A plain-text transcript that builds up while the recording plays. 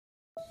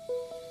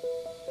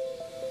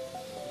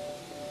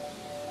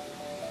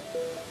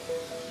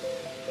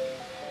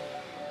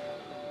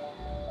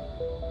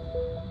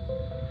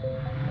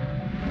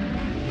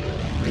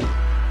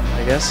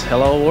guess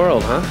hello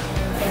world, huh?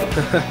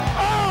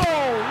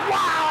 Oh,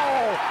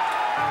 wow!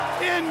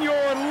 In your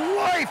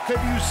life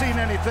have you seen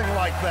anything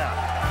like that?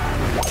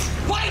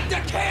 Light the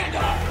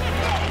candle!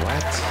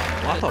 What?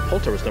 I thought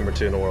Poulter was number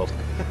 2 in the world.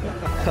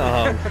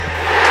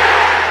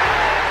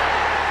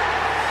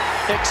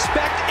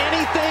 Expect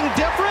anything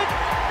different?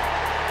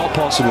 All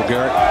possible,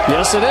 Garrett.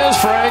 Yes, it is,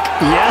 Frank.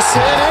 Yes,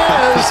 it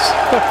is.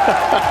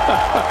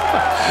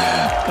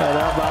 And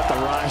how about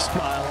the wry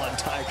smile on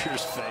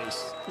Tiger's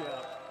face? Yeah.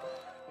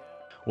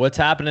 What's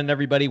happening,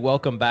 everybody?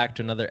 Welcome back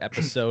to another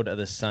episode of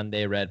the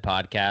Sunday Red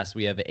Podcast.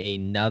 We have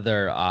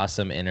another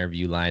awesome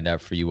interview lined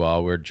up for you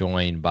all. We're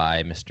joined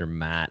by Mr.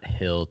 Matt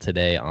Hill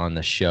today on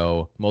the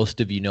show. Most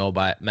of you know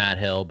by Matt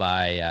Hill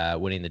by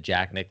winning the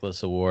Jack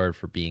Nicklaus Award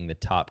for being the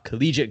top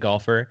collegiate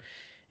golfer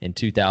in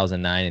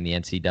 2009 in the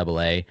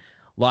NCAA.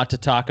 Lot to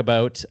talk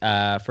about.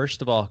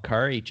 First of all,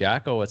 Kari,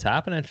 Jacko, what's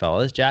happening,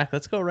 fellas? Jack,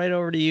 let's go right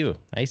over to you.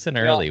 Nice and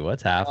early.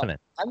 What's happening?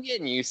 I'm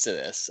getting used to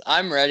this.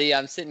 I'm ready.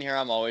 I'm sitting here.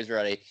 I'm always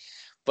ready.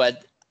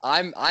 But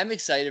I'm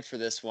excited for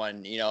this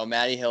one. You know,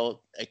 Matty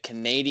Hill, a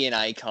Canadian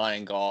icon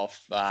in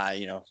golf,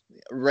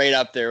 right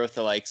up there with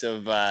the likes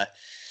of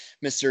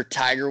Mr.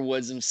 Tiger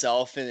Woods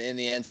himself in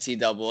the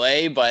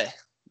NCAA. But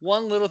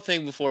one little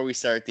thing before we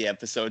start the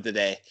episode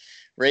today,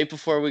 right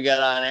before we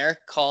got on air,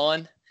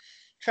 Colin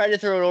tried to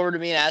throw it over to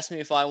me and asked me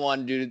if I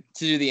wanted to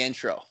do the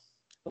intro.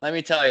 Let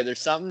me tell you,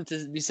 there's something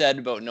to be said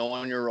about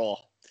knowing your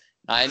role.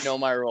 I know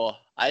my role.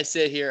 I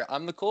sit here.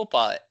 I'm the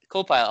co-pilot.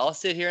 I'll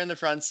sit here in the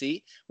front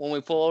seat. When we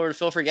pull over to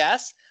fill for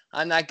gas,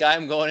 I'm that guy.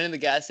 I'm going in the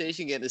gas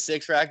station, getting a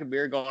 6-rack of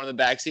beer, going in the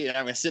back seat, and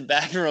I'm going to sit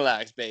back and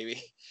relax,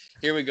 baby.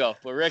 Here we go.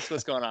 But, Rick,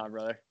 what's going on,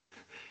 brother?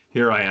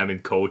 Here I am in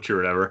coach or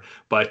whatever.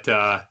 But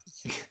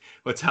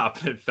what's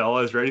happening,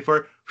 fellas? Ready for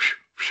it?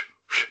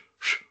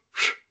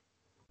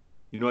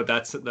 You know what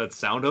that's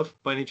sound of,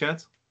 by any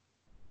chance?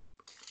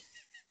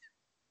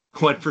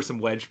 Went for some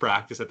wedge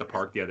practice at the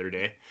park the other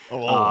day. Oh,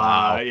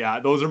 wow.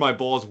 Yeah, those are my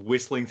balls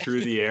whistling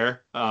through the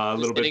air. A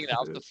little bit. Hitting it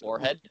off the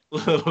forehead. A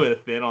little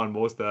bit thin on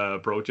most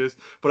approaches.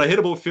 But I hit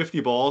about 50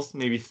 balls,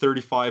 maybe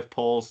 35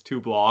 pulls, 2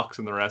 blocks,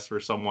 and the rest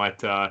were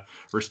somewhat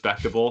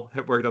respectable.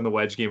 Worked on the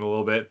wedge game a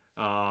little bit.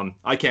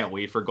 I can't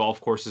wait for golf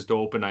courses to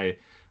open.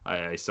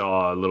 I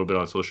saw a little bit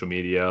on social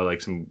media,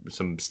 like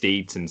some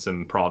states and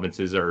some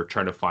provinces are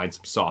trying to find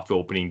some soft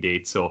opening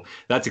dates. So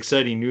that's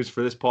exciting news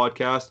for this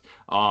podcast.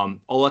 I'll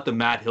let the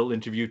Matt Hill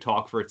interview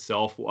talk for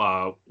itself.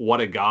 What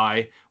a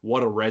guy,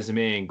 what a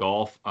resume in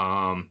golf.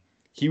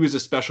 He was a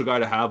special guy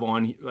to have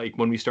on. Like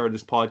when we started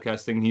this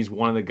podcast thing, he's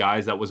one of the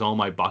guys that was on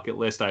my bucket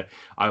list.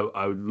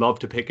 I would love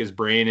to pick his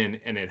brain,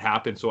 and it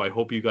happened. So I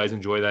hope you guys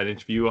enjoy that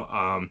interview.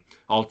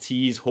 I'll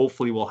tease.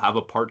 Hopefully we'll have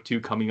a part 2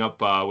 coming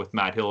up with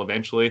Matt Hill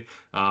eventually.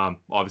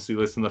 Obviously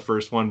listen to the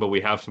first one, but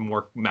we have some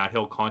more Matt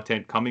Hill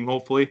content coming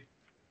hopefully.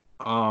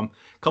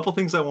 Couple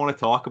things I want to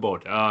talk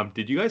about.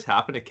 Did you guys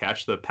happen to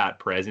catch the Pat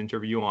Perez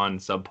interview on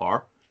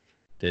Subpar?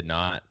 Did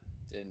not.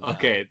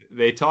 Okay,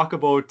 they talk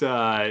about,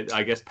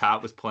 I guess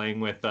Pat was playing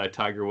with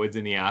Tiger Woods,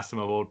 and he asked him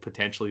about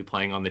potentially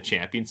playing on the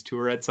Champions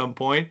Tour at some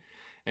point.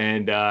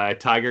 And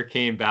Tiger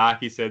came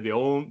back. He said, the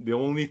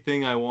only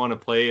thing I want to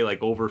play,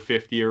 like over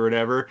 50 or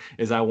whatever,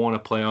 is I want to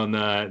play on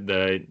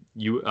the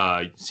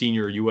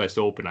senior U.S.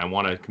 Open. I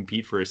want to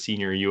compete for a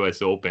senior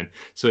U.S. Open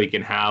so he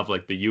can have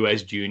like the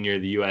U.S. Junior,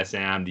 the U.S.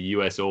 Am, the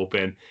U.S.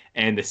 Open,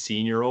 and the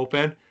Senior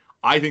Open.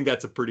 I think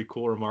that's a pretty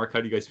cool remark. How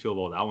do you guys feel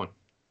about that one?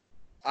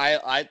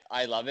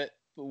 I love it.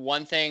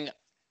 One thing,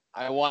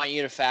 I want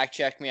you to fact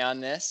check me on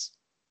this,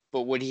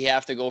 but would he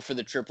have to go for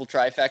the triple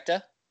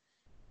trifecta?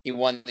 He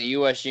won the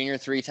U.S. Junior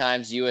 3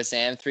 times, U.S.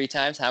 Am 3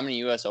 times. How many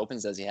U.S.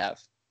 Opens does he have?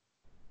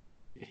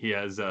 He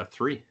has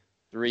 3.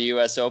 3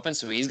 U.S. Opens,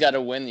 so he's got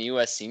to win the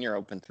U.S. Senior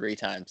Open 3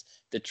 times.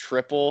 The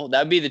triple,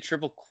 that'd be the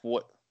triple,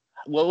 what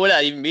would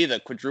that even be? The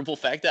quadruple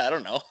fecta? I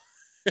don't know.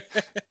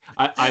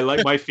 I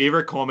like my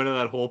favorite comment of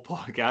that whole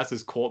podcast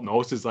is Colt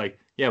Knost is like,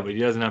 yeah, but he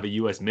doesn't have a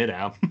U.S.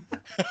 Mid-Am.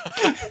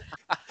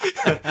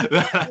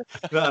 that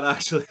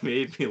actually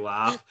made me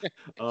laugh.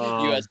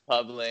 U.S.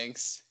 Pub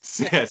Links.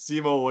 Yeah,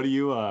 Simo, what do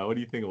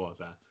you think about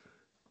that?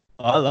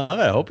 I love it.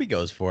 I hope he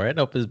goes for it. I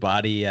hope his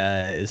body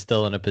is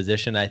still in a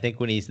position. I think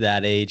when he's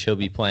that age, he'll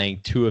be playing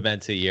 2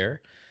 events a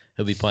year.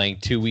 He'll be playing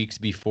 2 weeks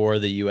before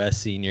the U.S.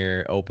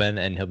 Senior Open,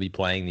 and he'll be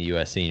playing the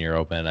U.S. Senior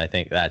Open. I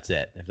think that's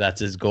it. If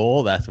that's his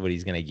goal, that's what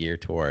he's going to gear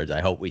towards.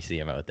 I hope we see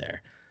him out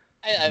there.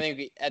 I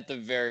think at the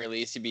very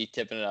least, he'd be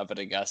tipping it up at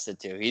Augusta,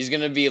 too. He's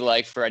going to be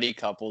like Freddie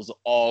Couples,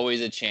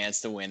 always a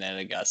chance to win at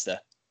Augusta.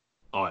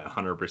 Oh,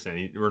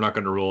 100%. We're not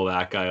going to rule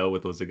that guy out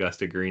with those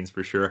Augusta greens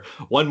for sure.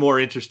 One more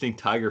interesting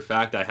Tiger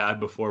fact I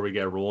had before we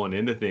get rolling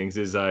into things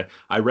is I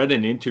read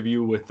an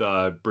interview with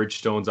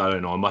Bridgestone's, I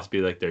don't know, it must be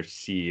like their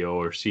CEO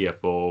or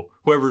CFO,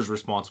 whoever's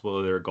responsible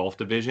for their golf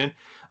division.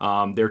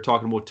 They're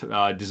talking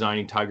about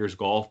designing Tiger's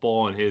golf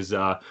ball and his,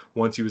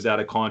 once he was out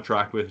of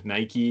contract with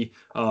Nike,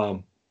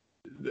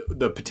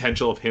 the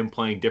potential of him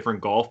playing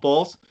different golf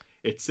balls.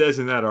 It says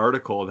in that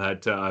article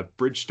that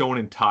Bridgestone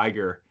and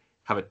Tiger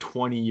have a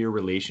 20-year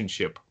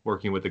relationship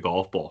working with the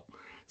golf ball.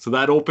 So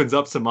that opens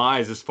up some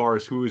eyes as far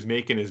as who is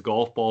making his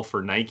golf ball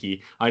for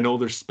Nike. I know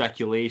there's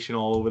speculation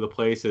all over the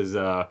place as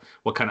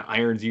what kind of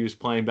irons he was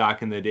playing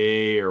back in the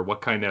day, or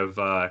what kind of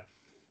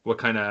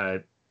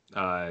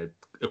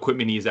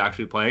equipment he's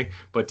actually playing.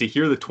 But to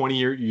hear the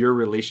 20-year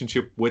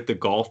relationship with the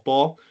golf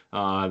ball,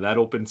 that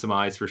opened some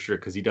eyes for sure,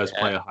 because he does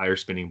play a higher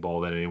spinning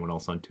ball than anyone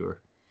else on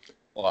tour.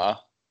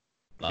 Wow.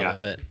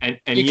 Love it.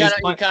 And you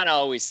kind of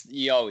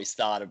always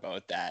thought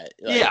about that.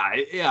 Like,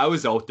 I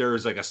was out there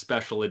as like a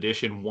special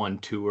edition 1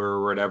 tour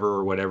or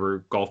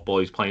whatever golf ball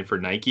he's playing for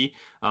Nike.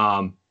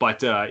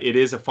 But it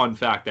is a fun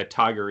fact that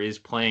Tiger is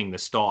playing the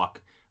stock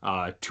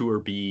Tour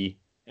B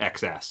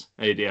XS.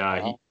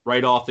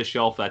 Right off the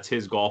shelf, that's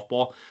his golf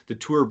ball. The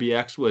Tour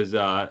BX was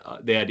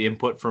they had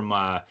input from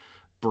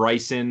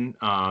Bryson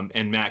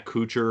and Matt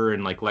Kuchar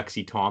and like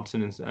Lexi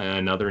Thompson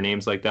and other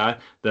names like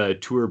that. The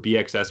Tour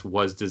BXS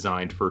was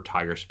designed for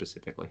Tiger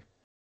specifically.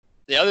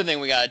 The other thing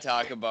we got to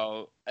talk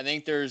about, I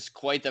think there's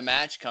quite the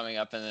match coming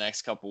up in the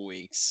next couple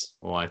weeks.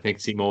 Well, I think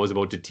Simo was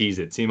about to tease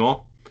it.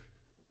 Simo?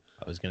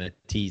 I was going to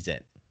tease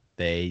it.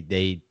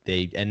 They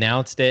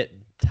announced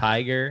it.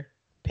 Tiger,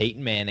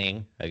 Peyton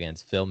Manning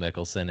against Phil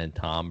Mickelson and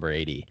Tom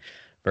Brady.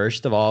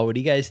 First of all, what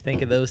do you guys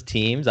think of those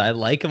teams? I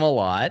like them a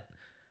lot.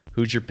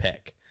 Who's your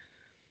pick?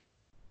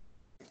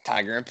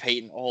 Tiger and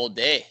Peyton all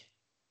day.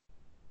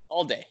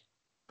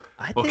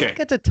 I think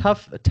it's a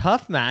tough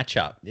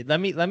matchup.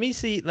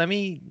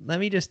 Let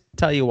me just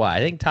tell you why. I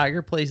think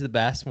Tiger plays the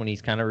best when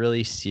he's kind of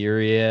really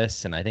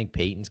serious, and I think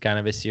Peyton's kind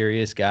of a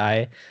serious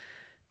guy.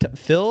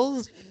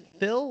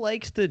 Phil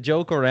likes to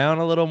joke around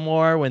a little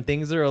more when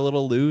things are a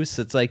little loose.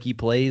 It's like he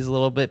plays a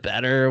little bit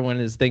better when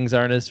his things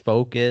aren't as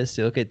focused.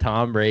 You look at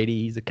Tom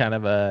Brady; he's a kind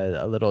of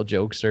a little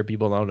jokester.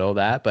 People don't know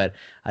that, but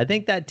I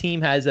think that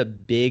team has a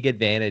big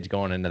advantage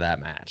going into that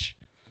match.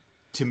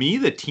 To me,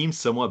 the team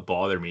somewhat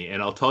bother me,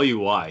 and I'll tell you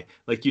why.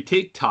 Like, you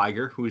take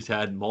Tiger, who's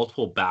had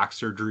multiple back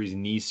surgeries,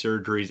 knee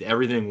surgeries,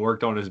 everything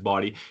worked on his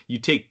body. You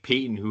take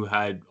Peyton, who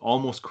had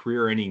almost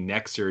career-ending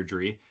neck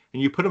surgery,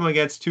 and you put him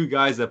against two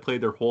guys that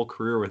played their whole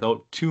career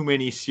without too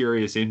many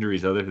serious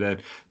injuries other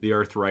than the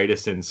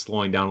arthritis and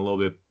slowing down a little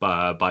bit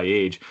by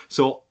age.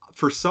 So,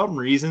 for some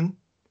reason,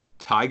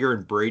 Tiger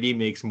and Brady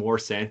makes more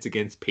sense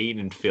against Peyton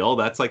and Phil.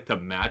 That's like the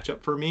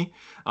matchup for me.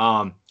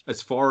 As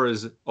far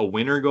as a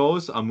winner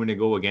goes, I'm going to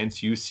go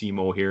against you,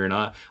 Simo, here, and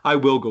I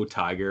will go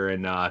Tiger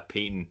and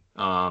Peyton.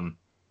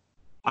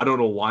 I don't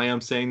know why I'm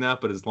saying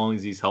that, but as long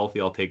as he's healthy,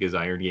 I'll take his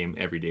iron game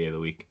every day of the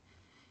week.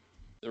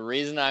 The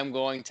reason I'm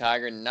going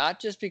Tiger, not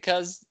just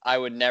because I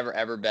would never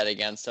ever bet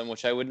against him,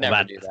 which I would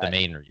never do that. That's the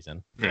main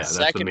reason. Yeah, that's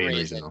second the main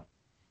reason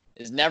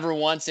is never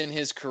once in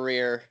his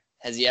career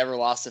has he ever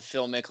lost to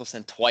Phil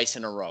Mickelson twice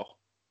in a row.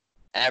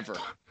 Ever.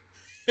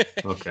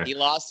 Okay. He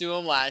lost to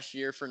him last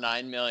year for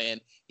 $9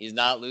 million. He's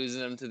not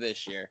losing him to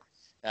this year.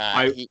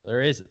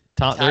 There is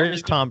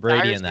Tom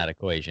Brady in that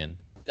equation.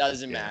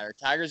 Doesn't matter.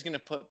 Tiger's going to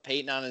put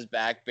Peyton on his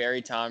back,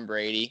 bury Tom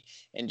Brady,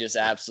 and just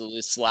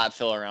absolutely slap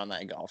Phil around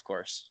that golf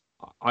course.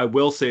 I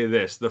will say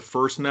this. The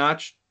first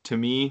match, to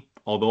me,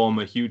 although I'm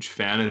a huge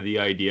fan of the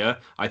idea,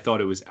 I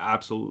thought it was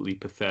absolutely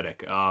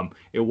pathetic.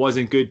 It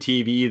wasn't good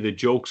TV. The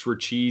jokes were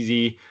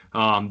cheesy.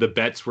 The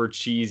bets were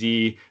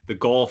cheesy. The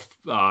golf,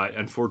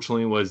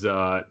 unfortunately, was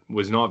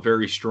not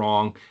very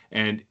strong,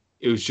 and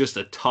it was just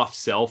a tough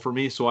sell for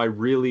me. So I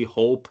really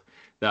hope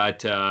that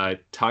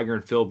Tiger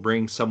and Phil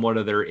bring somewhat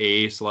of their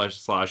A/B+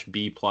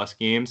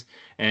 games,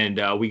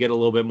 and we get a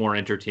little bit more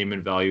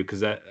entertainment value,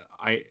 because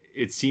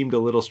it seemed a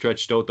little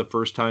stretched out the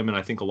first time, and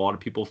I think a lot of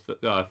people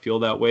feel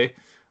that way.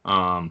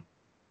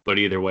 But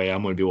either way,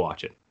 I'm going to be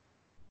watching.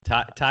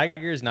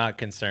 Tiger's not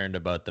concerned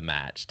about the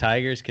match.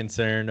 Tiger's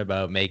concerned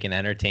about making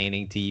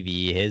entertaining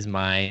TV. His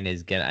mind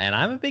is and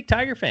I'm a big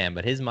Tiger fan,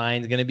 but his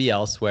mind's going to be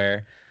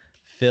elsewhere.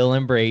 Phil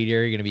and Brady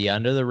are going to be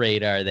under the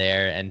radar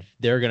there, and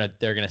they're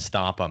gonna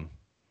stomp him.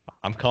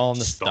 I'm calling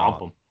the stomp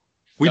him.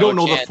 We don't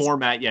know the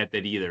format yet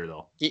that either,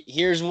 though.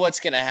 Here's what's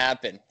going to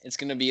happen. It's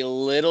going to be a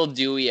little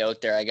dewy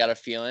out there. I got a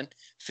feeling.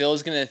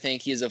 Phil's going to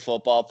think he's a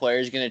football player.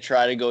 He's going to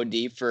try to go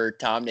deep for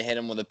Tom to hit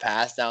him with a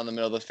pass down the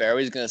middle of the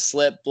fairway. He's going to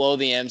slip, blow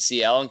the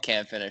MCL, and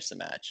can't finish the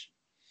match.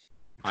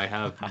 I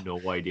have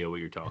no idea what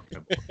you're talking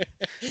about.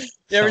 You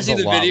ever see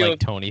the video? Like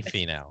Tony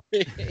Finau.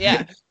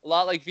 Yeah, a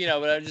lot like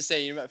Finau, but I'm just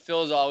saying,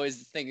 Phil's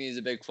always thinking he's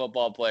a big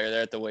football player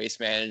there at the Waste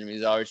Management.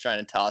 He's always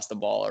trying to toss the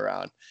ball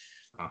around.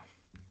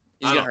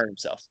 He's going to hurt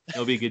himself.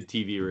 It'll be good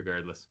TV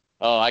regardless.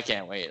 Oh, I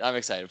can't wait. I'm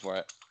excited for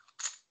it.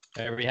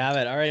 There we have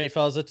it. All right,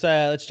 fellas,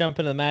 let's jump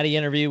into the Matty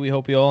interview. We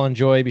hope you all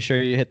enjoy. Be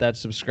sure you hit that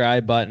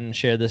subscribe button,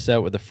 share this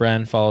out with a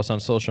friend, follow us on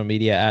social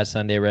media at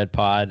Sunday Red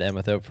Pod. And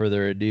without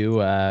further ado,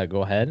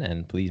 go ahead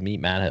and please meet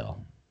Matt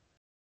Hill.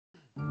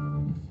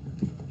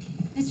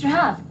 Mr.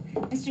 Huff,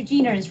 Mr.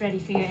 Jenner is ready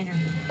for your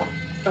interview.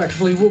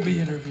 Actually, we'll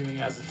be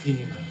interviewing as a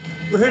team.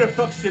 We're here to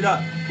fuck shit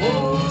up.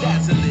 Oh,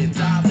 dazzling,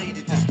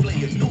 dilated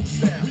display of new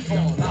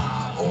sound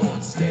live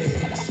on stage.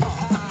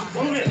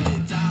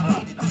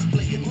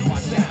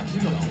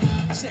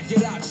 Check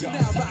it out, you're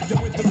now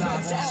rocking with the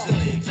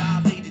dazzling,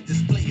 dilated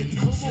display of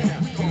new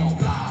sound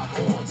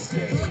live on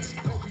stage.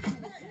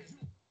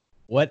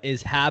 What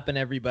is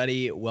happening,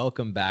 everybody?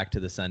 Welcome back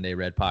to the Sunday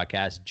Red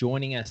Podcast.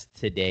 Joining us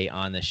today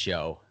on the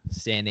show,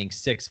 standing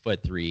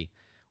 6'3",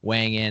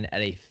 weighing in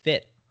at a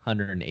fit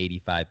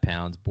 185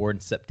 pounds, born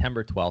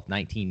September 12th,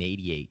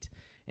 1988,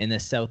 in the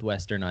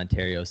southwestern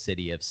Ontario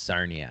city of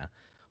Sarnia,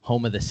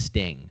 home of the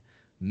Sting.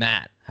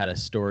 Matt had a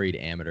storied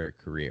amateur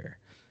career.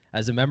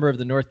 As a member of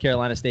the North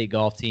Carolina State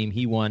golf team,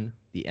 he won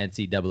the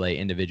NCAA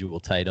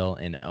individual title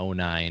in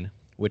 2009,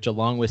 which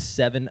along with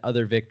 7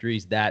 other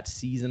victories that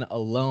season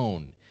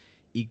alone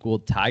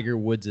equaled Tiger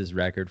Woods'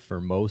 record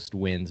for most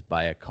wins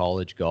by a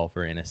college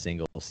golfer in a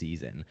single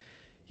season.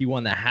 He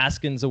won the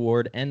Haskins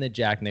Award and the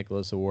Jack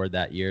Nicklaus Award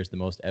that year as the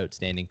most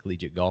outstanding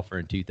collegiate golfer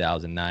in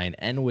 2009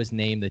 and was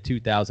named the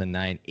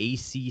 2009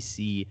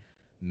 ACC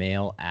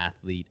Male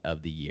Athlete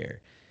of the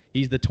Year.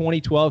 He's the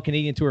 2012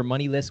 Canadian Tour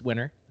Money List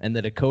winner and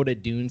the Dakota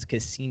Dunes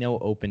Casino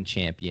Open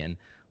champion.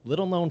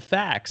 Little known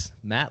facts,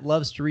 Matt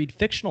loves to read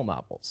fictional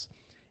novels.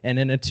 And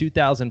in a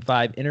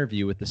 2005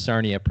 interview with the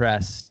Sarnia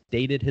Press,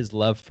 stated his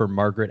love for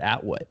Margaret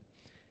Atwood.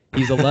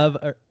 He's a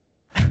lover.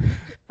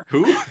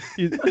 Who?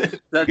 He's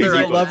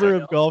a lover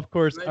of golf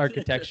course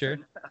architecture,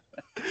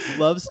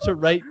 loves to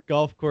write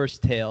golf course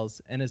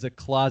tales, and is a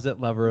closet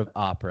lover of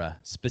opera,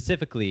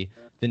 specifically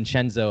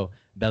Vincenzo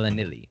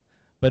Bellini.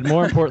 But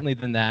more importantly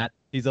than that,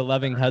 he's a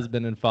loving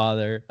husband and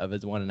father of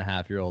his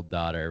 1.5-year-old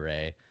daughter,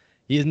 Ray.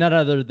 He is none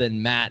other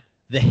than Matt,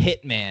 the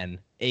Hitman,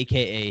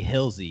 a.k.a.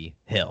 Hillsy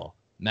Hill.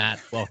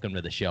 Matt, welcome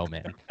to the show,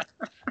 man.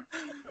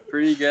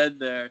 Pretty good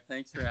there.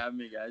 Thanks for having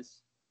me, guys.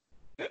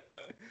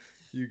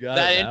 You got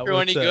that it, intro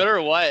any good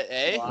or what,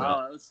 eh?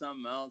 Wow, that was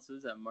something else.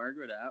 Was that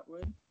Margaret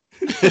Atwood?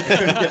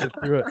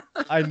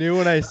 I knew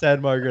when I said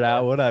Margaret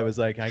Atwood, I was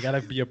like, I gotta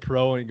be a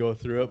pro and go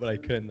through it, but I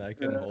couldn't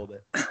hold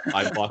it.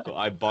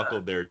 I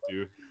buckled there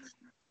too.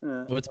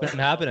 What's been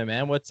happening,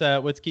 man?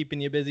 What's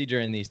keeping you busy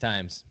during these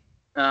times?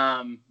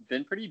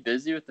 Been pretty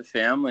busy with the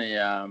family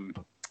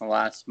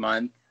last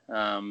month.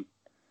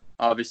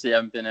 Obviously, I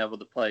haven't been able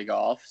to play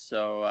golf,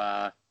 so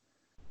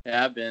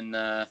I've been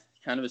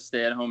kind of a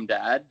stay-at-home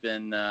dad.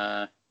 Been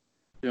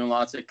doing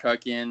lots of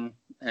cooking,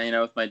 hanging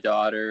out with my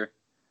daughter,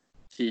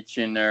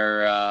 teaching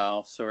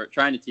her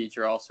trying to teach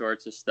her all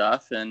sorts of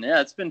stuff, and yeah,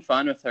 it's been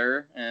fun with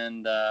her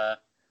and a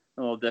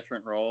little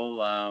different role,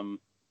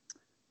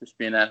 just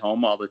being at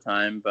home all the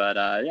time. But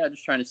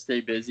just trying to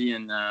stay busy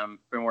and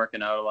been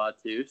working out a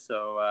lot too.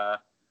 So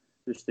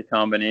just a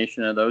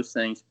combination of those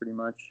things, pretty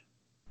much.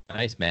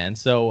 Nice, man.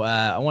 So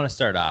I want to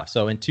start off.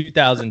 So in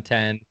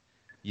 2010,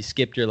 you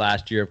skipped your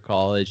last year of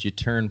college. You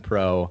turned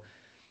pro.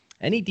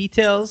 Any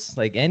details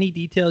you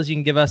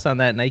can give us on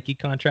that Nike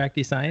contract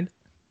you signed?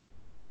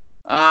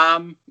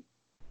 I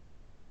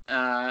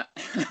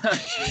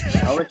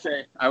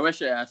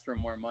wish I asked for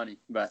more money,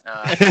 but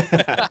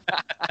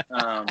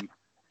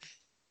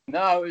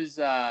no, it was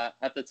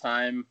at the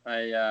time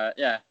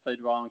I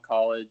played well in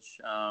college.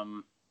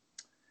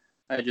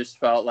 I just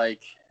felt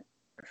like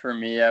for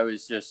me, I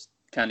was just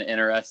kind of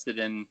interested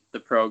in the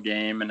pro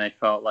game, and I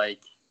felt like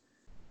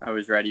I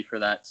was ready for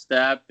that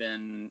step.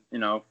 And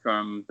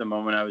from the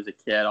moment I was a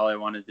kid, all I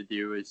wanted to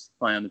do was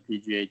play on the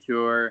PGA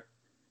Tour,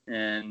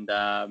 and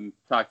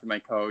talk to my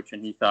coach,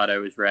 and he thought I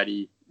was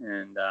ready,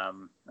 and a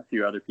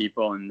few other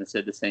people, and they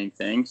said the same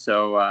thing.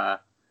 So I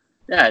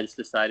just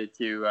decided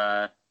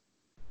to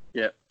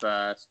skip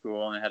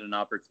school, and I had an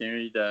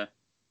opportunity to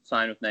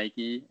sign with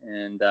Nike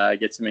and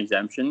get some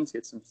exemptions,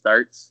 get some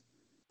starts,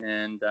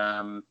 and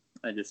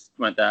I just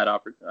went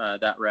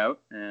that route,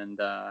 and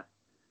I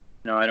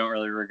don't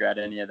really regret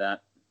any of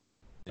that.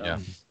 So. Yeah.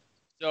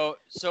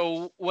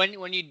 So when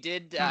you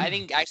did, I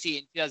think actually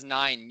in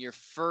 2009, your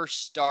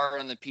first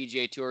start on the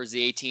PGA Tour was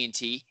the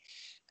AT&T.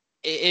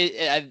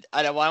 I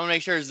want to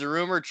make sure, is the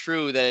rumor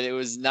true that it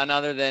was none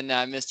other than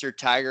Mr.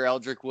 Tiger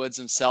Eldrick Woods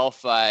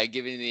himself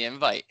giving you the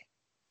invite?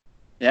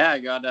 Yeah, I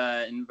got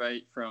an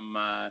invite from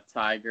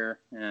Tiger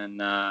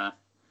and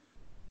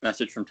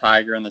message from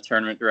Tiger and the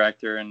tournament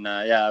director, and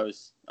it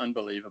was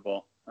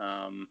unbelievable.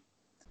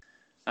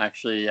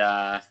 Actually,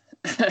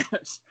 it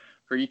was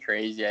pretty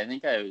crazy. I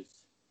think I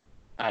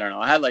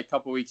had like a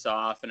couple weeks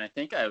off, and I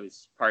think I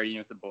was partying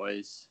with the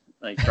boys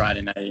like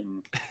Friday night,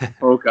 and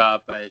woke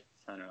up. I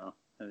don't know.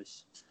 I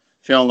was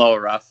feeling a little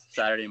rough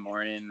Saturday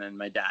morning, and then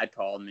my dad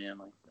called me. I'm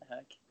like, what the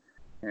heck?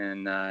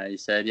 And he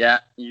said, yeah,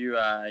 you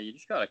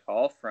just got a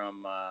call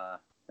from a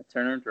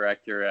tournament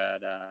director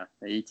at the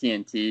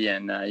AT&T,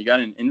 and you got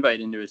an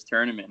invite into his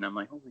tournament. And I'm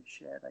like, holy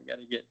shit, I got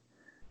to get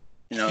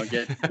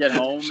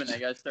home, and I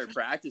got to start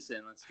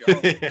practicing. Let's go.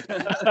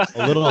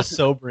 A little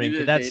sobering.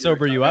 Did that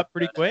sober you up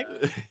pretty quick?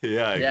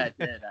 Yeah, it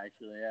did,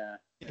 actually, yeah.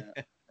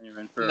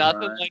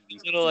 Nothing like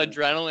a little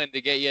adrenaline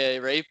to get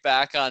you right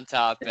back on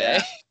top, eh?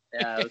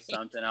 Yeah, it was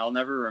something. I'll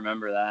never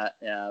remember that.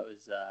 Yeah, it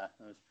was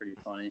pretty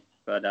funny.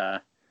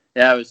 But,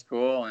 it was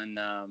cool and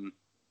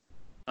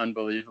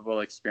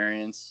unbelievable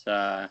experience.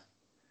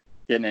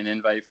 Getting an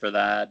invite for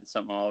that, it's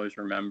something I'll always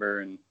remember,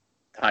 and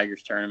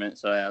Tiger's tournament.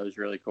 So, it was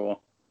really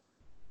cool.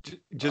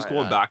 Just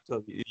going back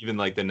to even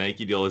like the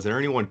Nike deal, is there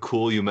anyone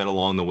cool you met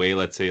along the way?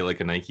 Let's say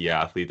like a Nike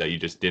athlete that you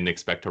just didn't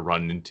expect to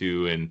run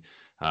into and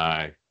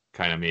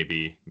kind of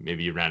maybe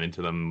you ran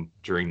into them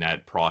during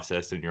that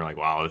process and you're like,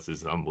 wow, this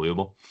is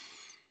unbelievable?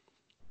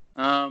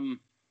 Trying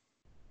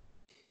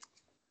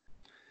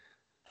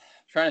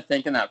to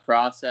think in that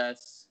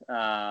process, if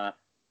I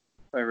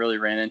really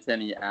ran into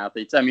any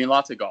athletes. I mean,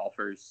 lots of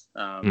golfers,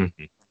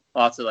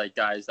 lots of like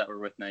guys that were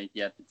with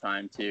Nike at the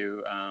time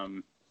too.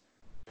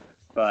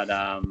 But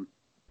I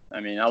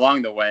mean,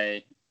 along the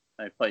way,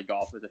 I played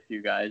golf with a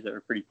few guys that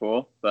were pretty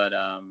cool. But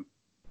I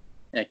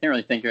can't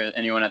really think of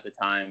anyone at the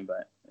time.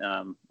 But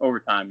over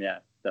time, yeah,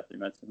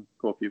 definitely met some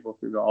cool people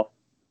through golf.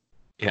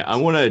 Yeah, I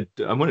want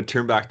to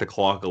turn back the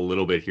clock a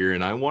little bit here,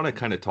 and I want to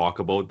kind of talk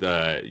about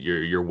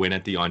your win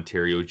at the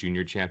Ontario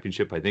Junior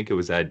Championship. I think it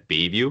was at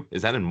Bayview.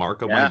 Is that in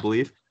Markham, I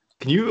believe?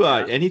 Can you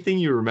anything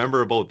you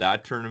remember about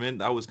that tournament?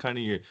 That was kind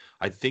of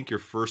your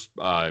first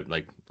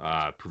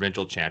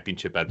provincial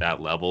championship at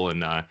that level.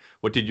 And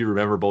what did you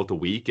remember about the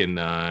week, and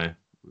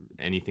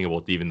anything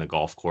about even the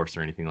golf course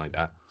or anything like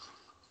that?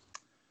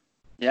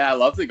 Yeah, I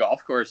love the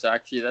golf course.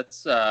 Actually,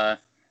 that's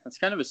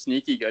kind of a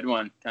sneaky good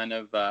one, kind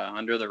of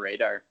under the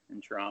radar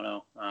in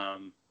Toronto.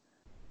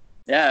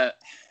 Yeah,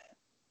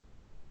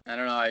 I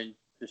don't know. I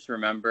just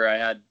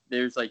remember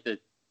there's like the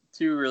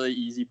 2 really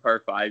easy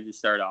par 5s to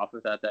start off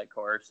with at that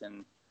course,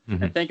 and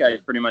I think I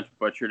pretty much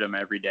butchered them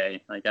every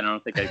day. Like, I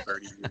don't think I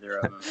birdied either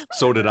of them.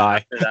 So did I.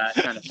 After that,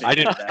 kind of I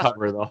didn't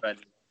cover though. But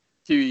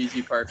 2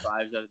 easy par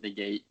 5s out of the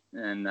gate,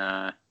 and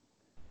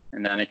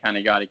then I kind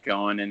of got it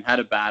going, and had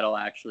a battle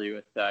actually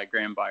with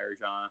Graham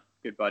Byerjean,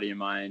 good buddy of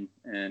mine,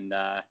 and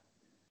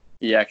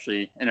he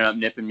actually ended up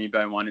nipping me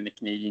by 1 in the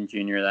Canadian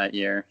Junior that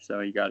year, so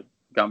he got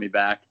me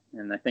back,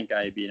 and I think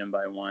I beat him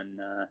by 1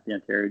 the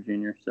Ontario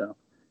Junior. So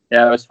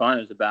yeah, it was fun.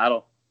 It was a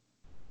battle.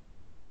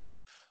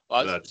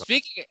 Well,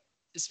 speaking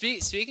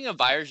of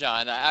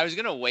Byerjean, I was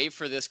gonna wait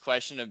for this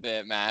question a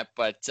bit, Matt,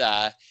 but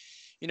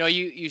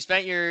you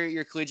spent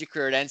your collegiate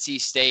career at NC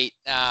State.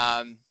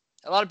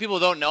 A lot of people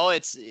don't know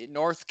it's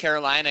North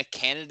Carolina,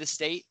 Canada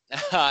State.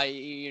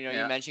 You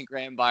mentioned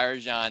Graham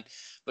Byerjean,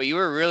 but you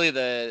were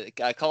really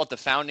I call it the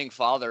founding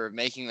father of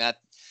making that,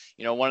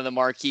 one of the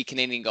marquee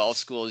Canadian golf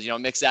schools.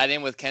 Mix that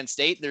in with Kent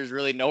State, there's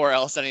really nowhere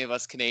else any of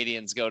us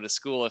Canadians go to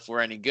school if we're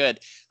any good.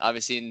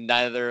 Obviously,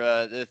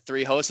 neither the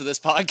 3 hosts of this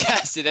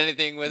podcast did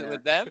anything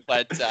with them,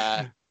 but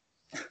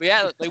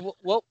yeah, like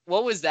what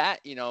was that?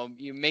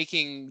 You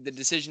making the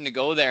decision to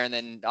go there, and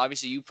then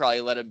obviously you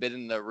probably led a bit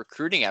in the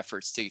recruiting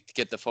efforts to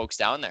get the folks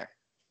down there.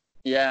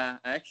 Yeah,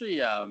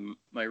 actually,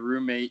 my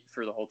roommate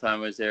for the whole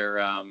time was there,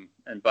 and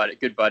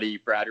good buddy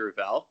Brad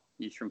Revelle.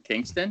 He's from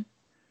Kingston.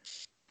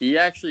 He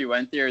actually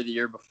went there the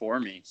year before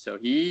me, so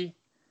he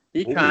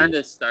kind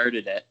of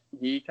started it.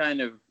 He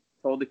kind of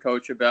told the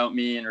coach about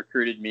me and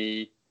recruited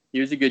me. He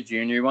was a good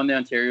junior. He won the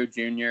Ontario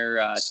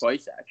Junior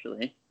twice,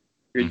 actually.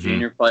 Good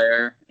junior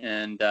player,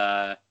 and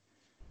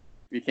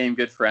became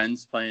good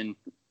friends playing.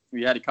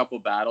 We had a couple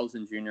battles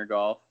in junior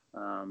golf,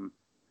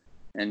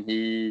 and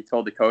he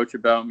told the coach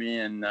about me,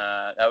 and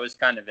that was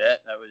kind of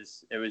it.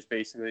 It was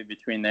basically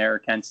between there or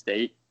Kent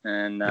State,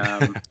 and I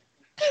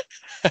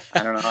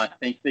don't know. I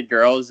think the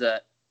girls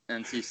at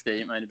NC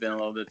State might have been a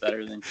little bit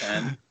better than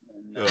Kent,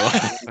 and a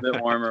little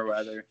bit warmer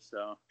weather.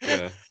 So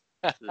yeah,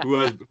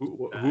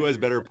 who has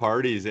better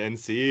parties,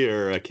 NC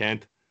or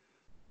Kent?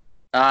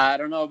 I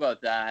don't know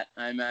about that.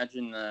 I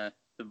imagine the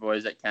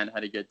boys at Kent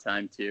had a good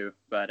time too,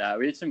 but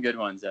we had some good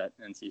ones at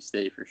NC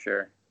State for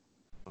sure.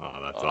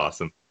 Oh, that's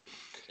awesome.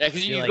 Yeah,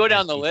 because you go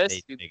down the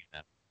list.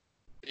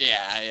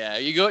 Yeah.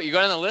 You go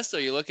down the list, so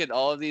you look at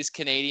all of these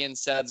Canadian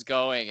studs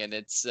going, and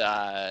it's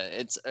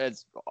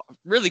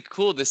really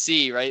cool to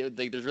see, right?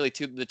 Like, there's really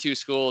the 2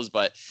 schools,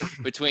 but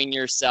between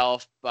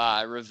yourself,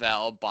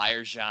 Revelle,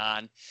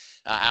 Byerjean,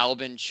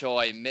 Albin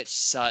Choi, Mitch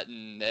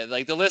Sutton,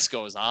 like the list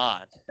goes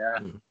on. Yeah.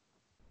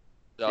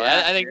 So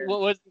yeah, I think what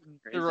was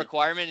the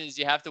requirement is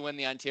you have to win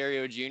the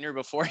Ontario Junior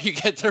before you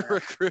get to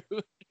recruit.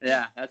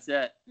 Yeah, that's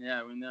it.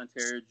 Yeah, win the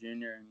Ontario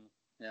Junior, and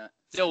yeah.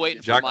 Still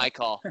waiting for my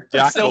call.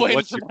 Jack, Still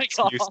waiting for my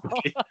call.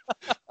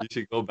 You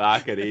should go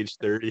back at age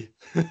 30.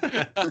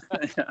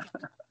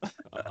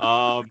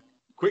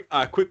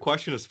 Quick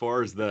question as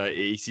far as the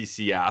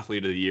ACC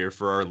Athlete of the Year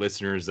for our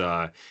listeners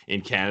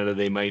in Canada.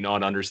 They might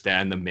not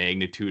understand the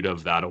magnitude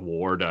of that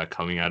award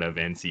coming out of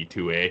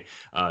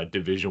NC2A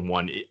Division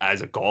 1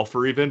 as a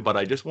golfer even, but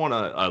I just want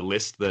to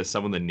list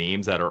some of the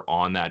names that are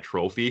on that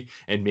trophy,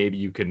 and maybe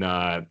you can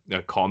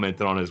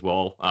comment on as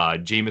well.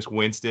 Jameis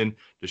Winston,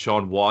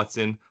 Deshaun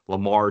Watson,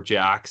 Lamar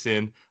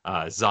Jackson,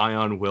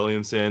 Zion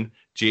Williamson,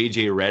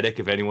 JJ Redick,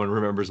 if anyone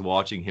remembers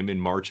watching him in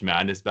March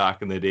Madness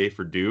back in the day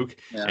for Duke.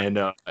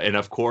 Yeah. And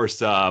of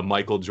course,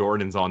 Michael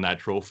Jordan's on that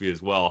trophy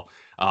as well.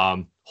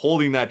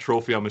 Holding that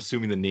trophy, I'm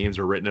assuming the names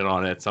are written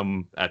on it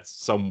at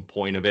some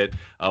point of it.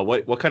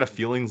 What kind of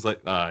feelings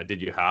did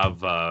you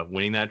have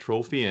winning that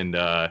trophy, and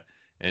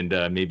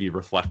maybe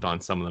reflect on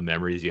some of the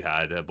memories you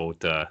had about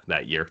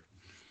that year?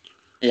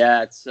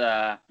 Yeah, it's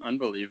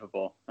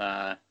unbelievable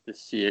to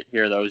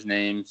hear those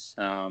names.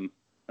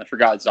 I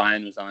forgot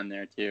Zion was on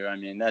there too. I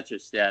mean,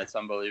 it's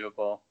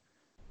unbelievable.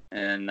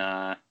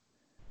 And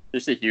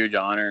just a huge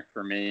honor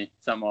for me.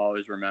 Something I'll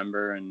always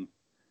remember. And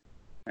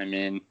I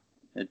mean,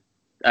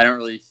 I don't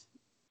really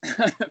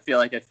feel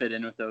like I fit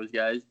in with those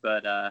guys,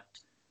 but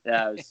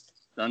yeah, it was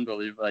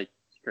unbelievable, like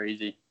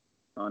crazy,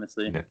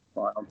 honestly.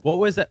 Wild. What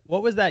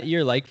was that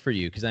year like for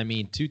you? Because I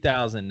mean,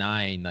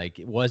 2009, like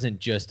it wasn't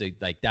just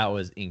that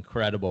was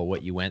incredible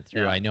what you went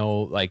through. Yeah. I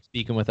know, like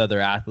speaking with other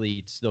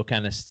athletes, they'll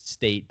kind of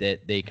state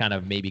that they kind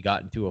of maybe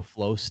got into a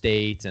flow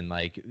state, and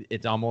like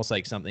it's almost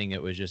like something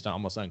that was just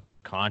almost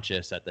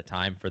unconscious at the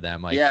time for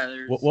them. Like,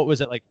 yeah, what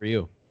was it like for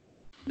you?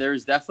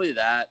 There's definitely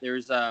that.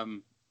 There's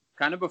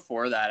kind of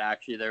before that,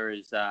 actually, there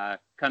was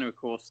kind of a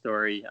cool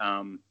story.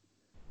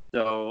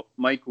 So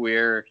Mike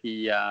Weir,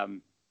 he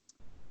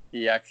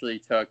actually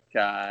took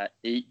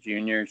 8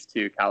 juniors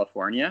to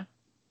California,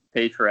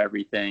 paid for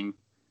everything,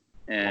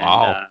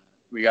 and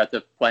we got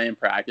to play and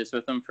practice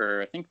with them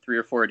for I think 3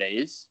 or 4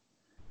 days,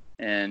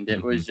 and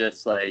it was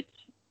just like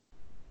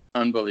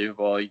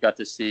unbelievable. You got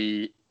to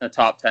see a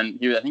top 10.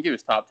 I think he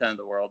was top 10 of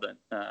the world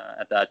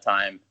at that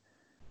time,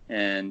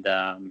 and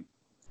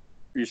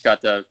we just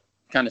got to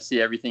kind of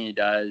see everything he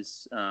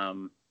does,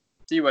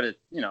 see what a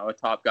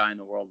top guy in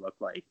the world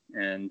looked like,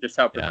 and just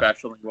how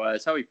professional he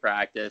was, how he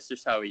practiced,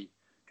 just how he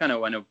kind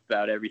of went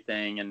about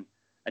everything. And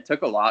I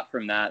took a lot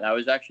from that. That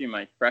was actually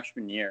my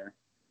freshman year.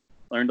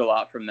 Learned a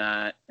lot from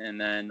that, and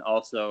then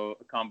also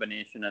a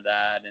combination of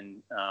that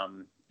and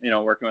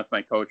working with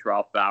my coach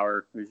Ralph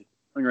Bauer, who's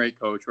a great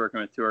coach, working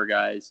with tour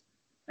guys,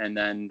 and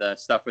then the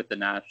stuff with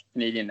the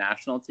Canadian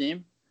national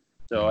team.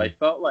 So I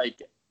felt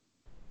like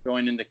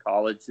going into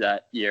college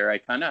that year, I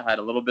kind of had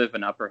a little bit of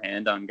an upper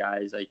hand on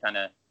guys. I kind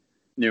of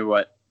knew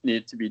what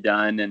needed to be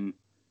done, and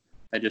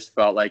I just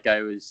felt like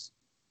I was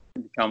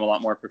become a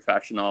lot more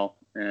professional,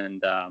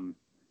 and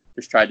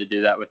just tried to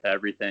do that with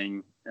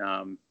everything.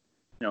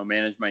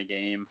 Manage my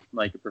game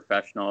like a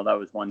professional. That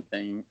was one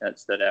thing that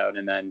stood out.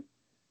 And then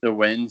the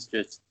wins,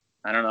 just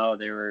I don't know,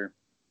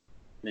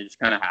 they just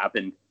kind of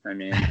happened. I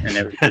mean, and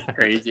it was just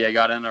crazy. I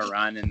got on a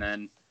run, and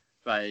then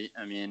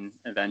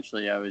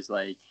eventually I was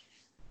like,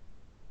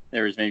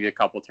 there was maybe a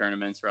couple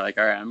tournaments where like,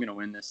 all right, I'm going to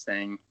win this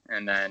thing.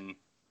 And then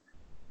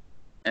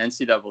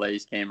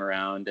NCAAs came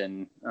around,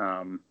 and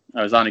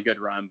I was on a good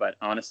run, but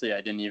honestly,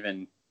 I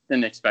didn't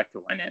expect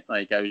to win it.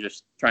 Like, I was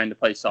just trying to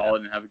play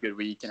solid and have a good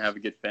week and have a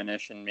good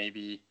finish, and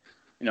maybe,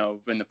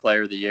 win the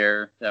player of the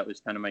year. That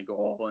was kind of my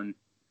goal, and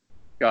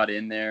got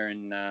in there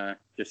and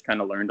just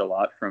kind of learned a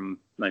lot from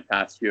my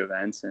past few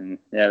events. And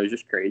yeah, it was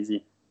just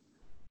crazy.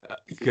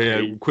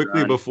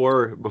 Quickly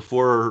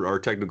before our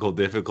technical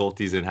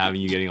difficulties and having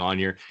you getting on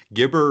here,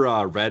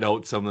 Gibber read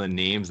out some of the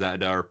names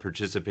that are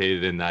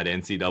participated in that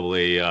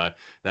NCAA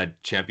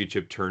that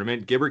championship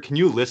tournament. Gibber, can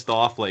you list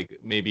off like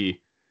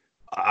maybe,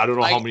 I don't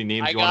know how many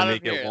names you want to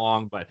make it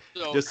long, but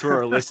just for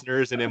our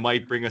listeners, and it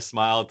might bring a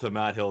smile to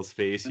Matt Hill's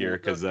face here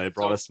because it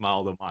brought a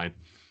smile to mine.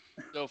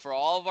 So for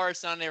all of our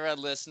Sunday Red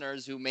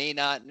listeners who may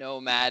not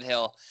know Matt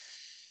Hill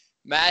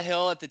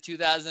at the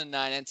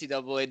 2009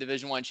 NCAA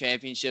Division I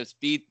championships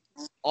beat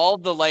all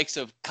the likes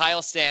of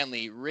Kyle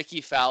Stanley,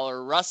 Ricky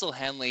Fowler, Russell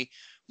Henley,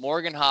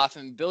 Morgan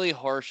Hoffman, Billy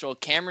Horschel,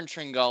 Cameron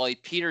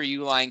Tringali, Peter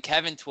Uihlein,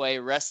 Kevin Tway,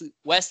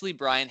 Wesley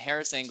Bryan,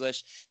 Harris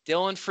English,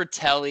 Dylan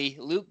Fratelli,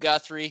 Luke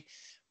Guthrie,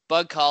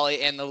 Bud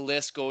Colley, and the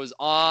list goes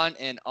on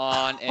and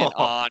on and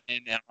on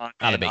and on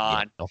and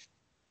on.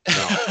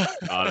 No,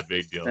 not a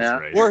big deal. Yeah.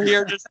 Right. We're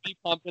here just to be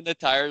pumping the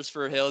tires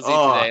for Hillsy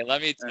today.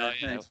 Let me tell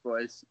you. Thanks,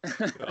 boys.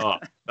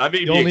 That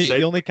made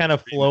The only kind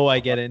of flow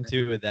I get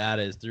into with that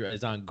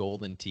is on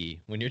Golden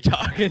Tee. When you're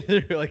talking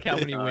through like how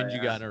many wins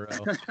you got in a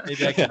row.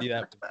 Maybe I can do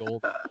that with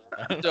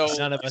Golden. So,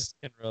 none of us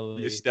can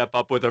relate. You step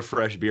up with a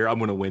fresh beer. I'm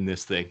going to win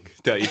this thing.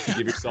 You can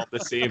give yourself the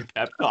same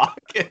pep talk.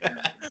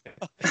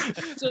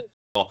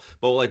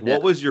 But like,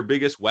 what was your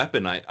biggest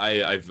weapon?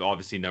 I've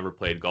obviously never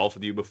played golf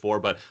with you before,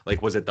 but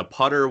like, was it the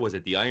putter? Was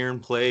it the iron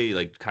play?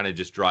 Like, kind of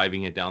just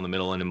driving it down the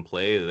middle and in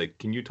play? Like,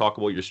 can you talk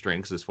about your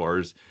strengths as far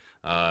as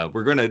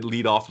we're going to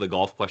lead off the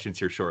golf questions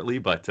here shortly,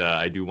 but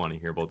I do want to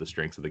hear about the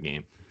strengths of the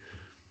game.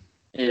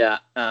 Yeah,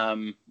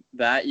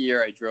 that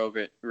year I drove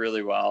it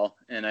really well,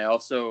 and I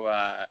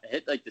also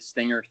hit like the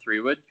Stinger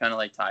 3-wood, kind of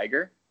like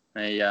Tiger.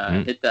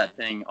 I hit that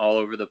thing all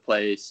over the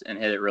place and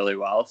hit it really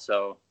well.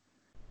 So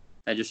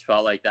I just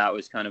felt like that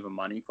was kind of a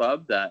money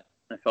club, that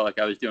I felt like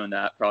I was doing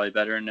that probably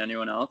better than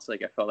anyone else.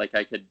 Like, I felt like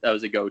that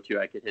was a go-to.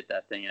 I could hit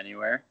that thing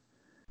anywhere.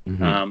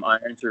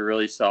 Irons were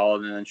really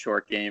solid. And then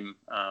short game,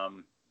 I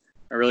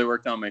really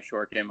worked on my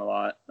short game a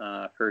lot.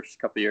 First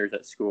couple of years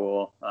at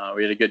school,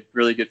 we had a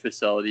really good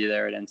facility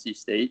there at NC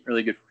State,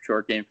 really good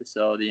short game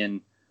facility,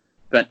 and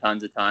spent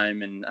tons of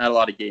time and had a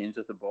lot of games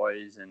with the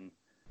boys and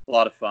a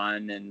lot of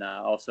fun. And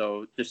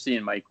also just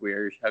seeing Mike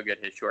Weir, how good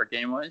his short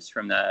game was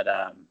from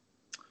that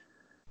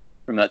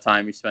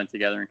time we spent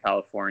together in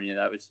California.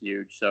 That was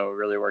huge. So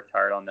really worked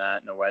hard on that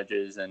and the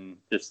wedges and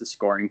just the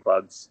scoring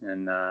clubs,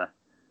 and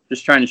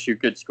just trying to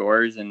shoot good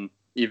scores. And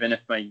even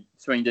if my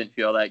swing didn't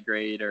feel that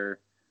great or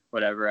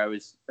whatever, I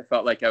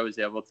felt like I was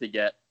able to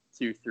get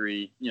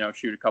 2-3,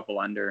 shoot a couple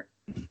under,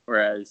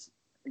 whereas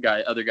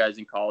other guys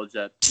in college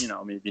that,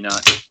 maybe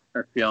not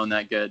are feeling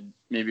that good,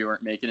 maybe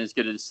weren't making as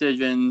good of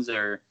decisions,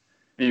 or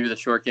maybe the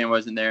short game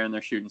wasn't there, and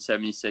they're shooting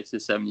 76 to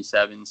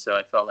 77. So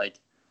I felt like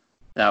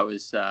that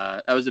was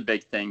a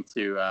big thing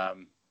to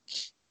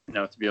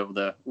to be able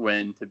to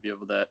win, to be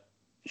able to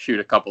shoot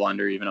a couple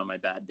under even on my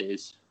bad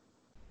days.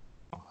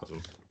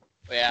 Awesome.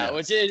 Yeah,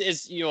 which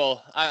is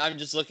I'm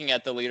just looking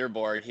at the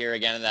leaderboard here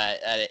again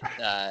at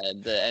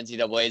the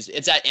NCAA's.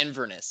 It's at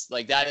Inverness.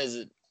 Like that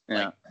is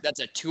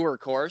that's a tour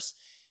course.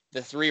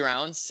 The 3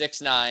 rounds,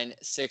 6-9,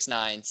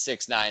 6-9,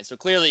 6-9. So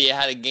clearly you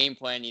had a game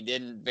plan. You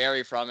didn't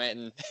vary from it,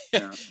 and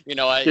you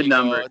know what? Good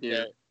number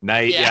too.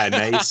 Nice,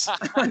 nice.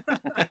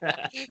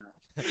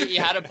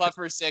 You had a putt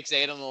for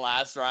 6-8 on the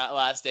last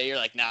day. You're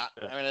like, nah.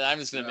 I'm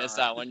just gonna miss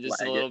that one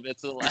just a little bit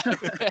to the left.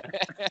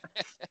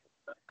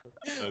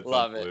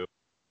 Love it.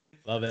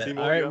 Love it.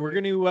 All right, we're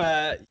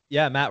gonna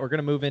Matt, we're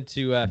gonna move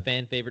into a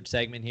fan favorite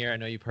segment here. I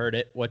know you've heard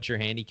it. What's your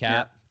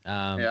handicap?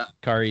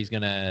 Kari's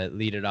gonna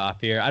lead it off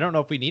here. I don't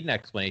know if we need an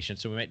explanation,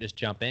 so we might just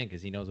jump in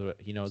because he knows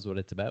what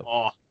it's about.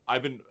 Oh,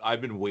 I've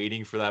been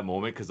waiting for that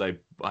moment because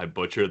I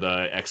butcher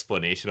the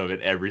explanation of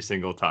it every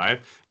single time.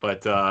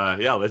 But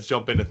let's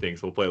jump into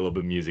things. We'll play a little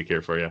bit of music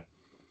here for you.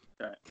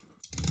 All right.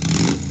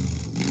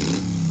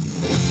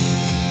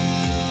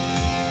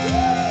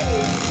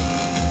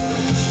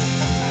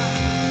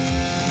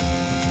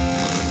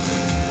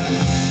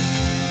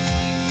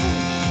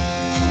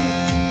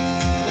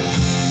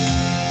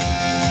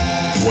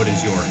 What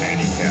is your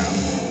handicap?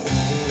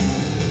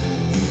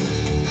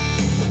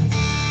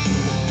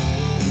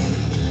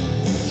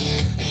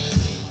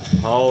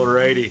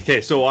 Alrighty.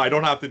 Okay, so I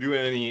don't have to do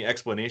any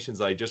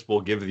explanations. I just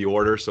will give the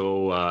order.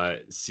 So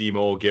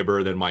Simo,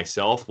 Gibber, then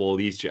myself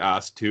will each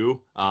ask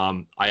 2.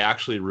 I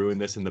actually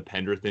ruined this in the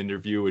Pendrith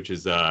interview, which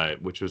was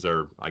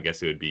our, I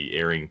guess it would be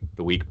airing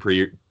the week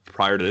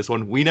prior to this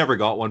one. We never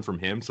got one from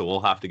him, so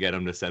we'll have to get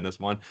him to send us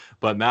one.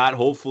 But Matt,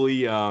 hopefully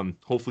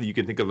you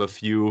can think of a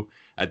few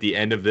at the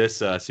end of this,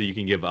 so you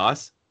can give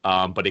us.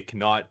 But it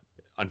cannot,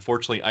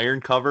 unfortunately,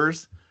 iron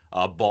covers,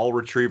 ball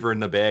retriever in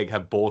the bag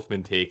have both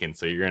been taken,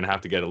 so you're gonna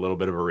have to get a little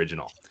bit of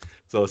original.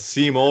 So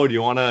Simo, do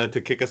you want to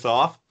kick us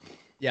off?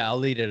 Yeah, I'll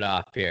lead it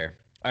off here.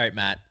 All right,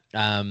 Matt.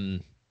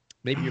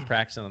 Maybe you're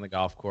practicing on the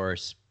golf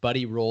course.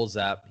 Buddy rolls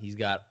up. He's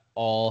got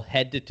all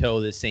head to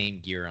toe the same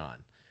gear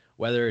on.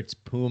 Whether it's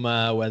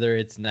Puma, whether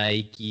it's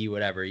Nike,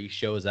 whatever, he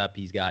shows up,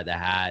 he's got the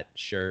hat,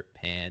 shirt,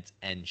 pants,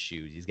 and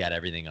shoes. He's got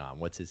everything on.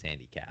 What's his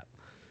handicap?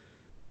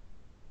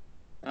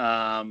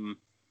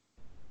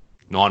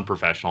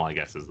 Non-professional, I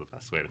guess, is the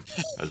best way to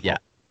as well.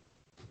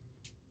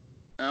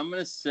 I'm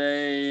going to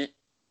say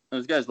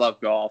those guys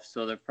love golf,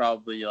 so they're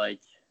probably I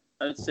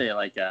would say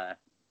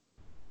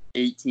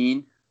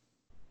 18.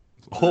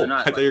 Oh,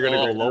 I thought you were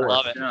going to go lower.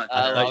 Love it. I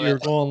thought you were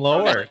going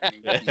lower.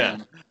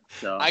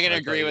 So I can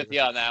agree with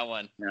you on that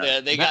one. Yeah.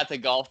 They got the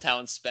Golf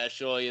Town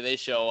special. They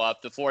show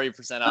up, the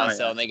 40% off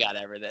sale, and they got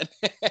everything.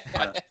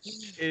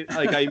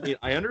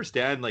 I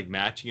understand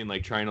matching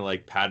and trying to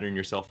pattern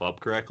yourself up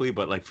correctly,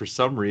 but for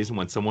some reason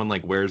when someone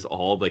wears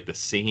all the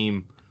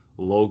same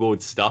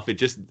logoed stuff,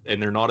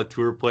 and they're not a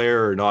tour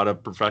player or not a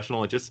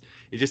professional, it just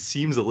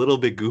seems a little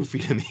bit goofy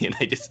to me, and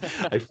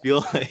I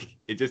feel like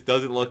it just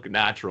doesn't look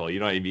natural. You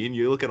know what I mean?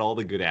 You look at all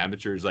the good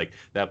amateurs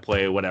that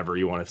play whatever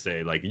you want to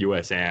say,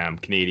 US Am,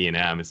 Canadian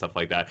Am, and stuff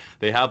like that.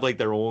 They have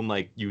their own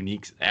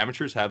unique,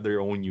 amateurs have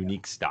their own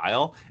unique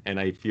style, and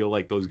I feel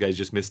like those guys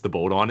just missed the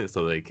boat on it,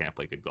 so they can't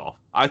play good golf.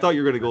 I thought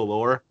you were gonna go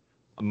lower.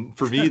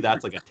 For me,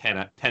 that's a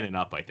 10 and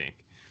up, I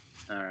think.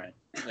 All right.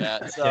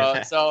 Yeah.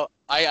 So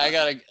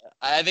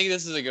I think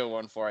this is a good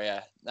one for you.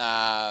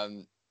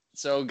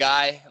 So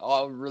guy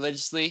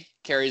religiously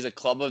carries a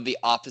club of the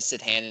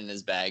opposite hand in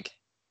his bag.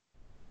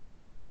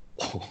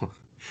 Oh,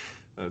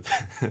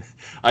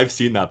 I've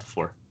seen that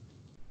before.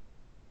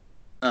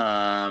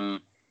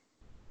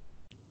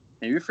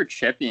 Maybe for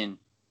chipping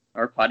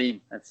or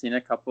putting. I've seen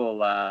a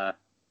couple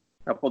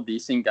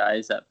decent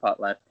guys that putt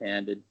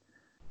left-handed.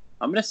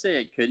 I'm gonna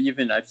say it could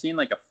even. I've seen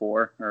a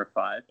 4 or a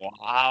 5.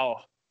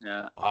 Wow.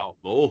 Yeah. Wow.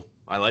 Oh,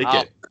 I like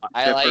it.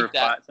 I like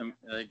that. Some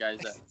other guys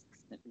that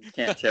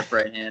can't chip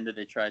right-handed,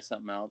 they try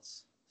something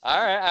else. All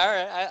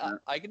right.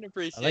 I can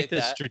appreciate that. I like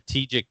the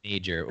strategic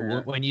nature.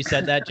 Yeah. When you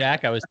said that,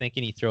 Jack, I was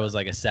thinking he throws a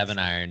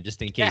 7-iron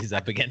just in case he's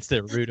up against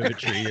the root of a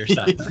tree or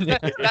something.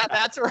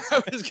 That's where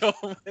I was going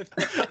with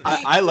it.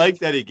 I like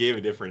that he gave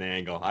a different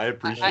angle. I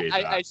appreciate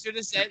that. I should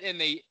have said,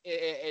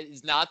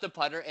 it's not the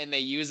putter, and they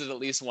use it at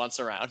least once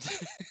around.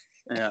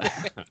 Yeah.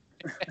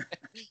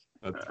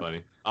 That's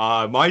funny.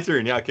 My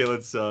turn. Yeah. Okay.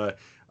 Let's.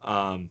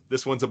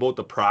 This one's about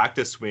the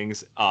practice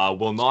swings.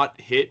 Will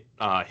not hit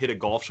a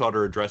golf shot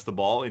or address the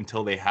ball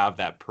until they have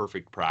that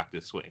perfect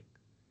practice swing.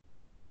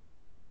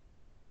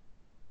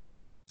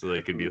 So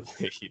they could be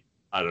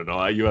I don't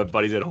know. You have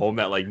buddies at home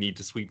that need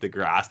to sweep the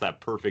grass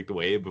that perfect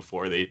way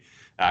before they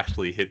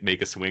actually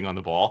make a swing on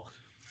the ball.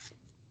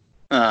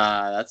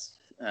 That's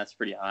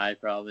pretty high,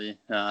 probably.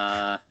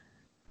 Gotta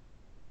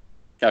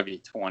be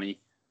 20.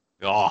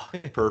 Oh,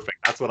 perfect.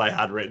 That's what I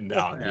had written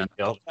down.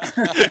 Yeah.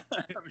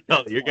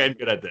 No, you're getting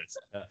good at this.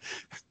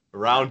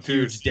 Round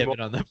 2. Huge divot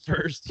on the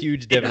first.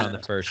 Huge divot on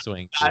the first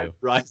swing too.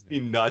 That drives me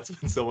nuts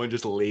when someone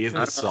just lays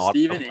the soft.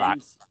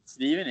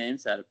 Steven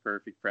Ames had a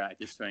perfect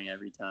practice swing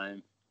every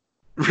time.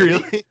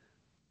 Really?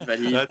 But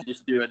he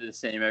just do it the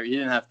same. He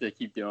didn't have to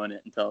keep doing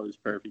it until it was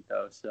perfect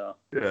though. So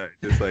yeah,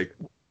 just like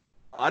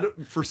I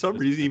don't. For some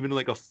reason, even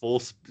like a full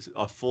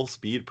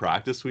speed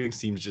practice swing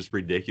seems just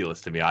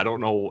ridiculous to me. I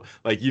don't know.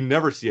 Like you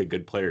never see a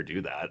good player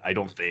do that. I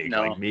don't think.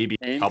 No. Like maybe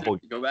Ames, a couple.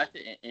 Go back to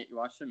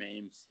watch some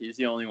Ames. He's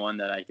the only one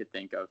that I could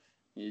think of.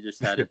 He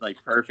just had it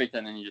like perfect,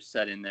 and then he just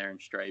set in there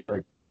and straight.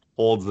 Like,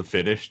 holds the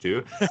finish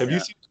too. Have you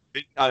seen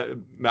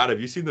Matt?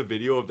 Have you seen the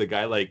video of the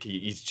guy like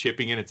he's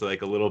chipping in? It's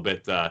like a little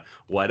bit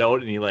wet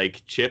out, and he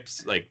like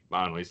chips like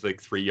I don't know. He's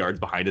like 3 yards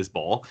behind his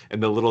ball,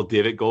 and the little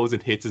divot goes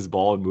and hits his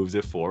ball and moves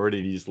it forward,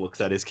 and he just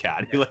looks at his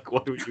caddy like,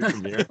 "What do we do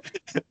from here?"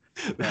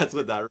 That's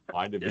what that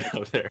reminded me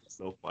of. There,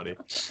 so funny.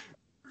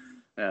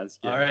 Yeah, that's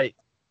good. All right,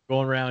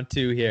 going round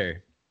 2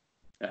 here.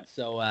 Yeah.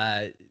 So,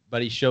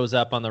 buddy shows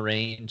up on the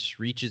range,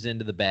 reaches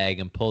into the bag,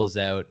 and pulls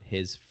out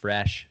his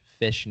fresh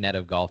fish net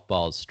of golf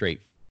balls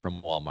straight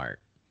from Walmart.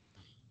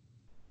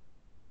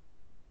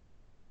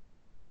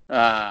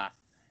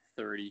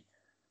 30.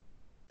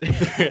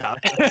 Yeah.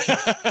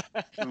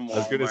 I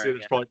was gonna say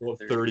there's probably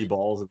about 30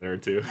 balls in there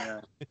too.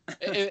 Yeah.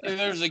 And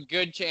there's a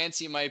good chance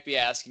he might be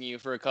asking you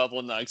for a couple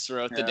of nugs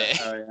throughout the day.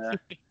 Oh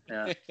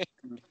yeah.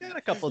 Got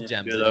a couple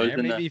gems in those there.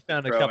 in Maybe the you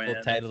found a couple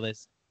Pro-Am.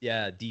 Titleist,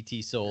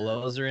 DT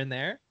solos are in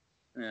there.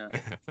 Yeah.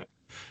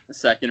 The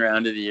second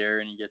round of the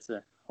year, and he gets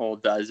a whole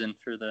dozen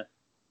for the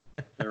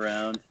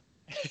round.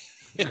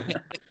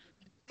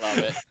 Love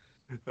it.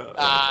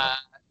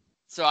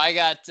 So I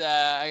got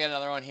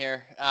another one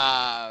here.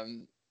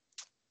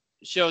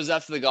 Shows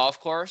up to the golf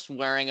course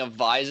wearing a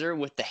visor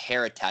with the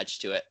hair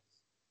attached to it.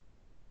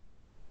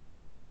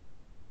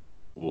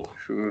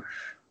 Ooh,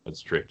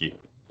 that's tricky.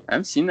 I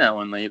haven't seen that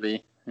one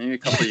lately. Maybe a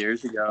couple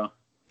years ago.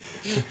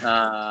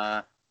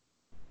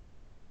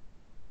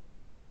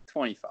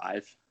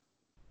 25.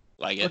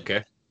 Like it.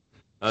 Okay.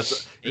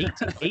 That's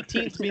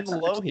 18's being the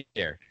low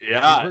here.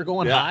 Yeah, we're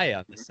going high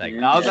on this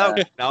segment. Now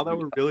that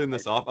we're reeling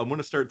this off, I'm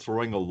gonna start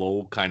throwing a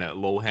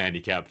low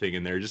handicap thing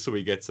in there just so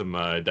we get some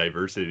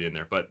diversity in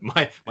there. But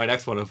my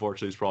next one,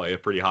 unfortunately, is probably a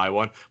pretty high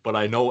one. But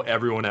I know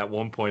everyone at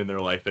one point in their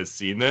life has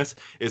seen this.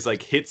 Is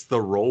like hits the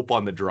rope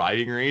on the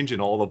driving range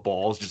and all the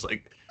balls just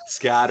like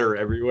scatter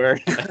everywhere.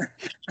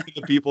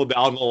 The people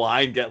down the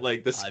line get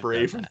like the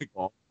spray from the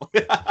ball.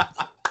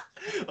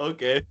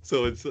 Okay,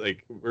 so it's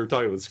like we're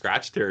talking about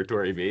scratch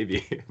territory,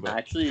 maybe. But...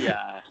 Actually,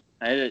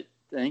 I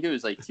think it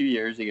was like 2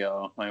 years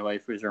ago. My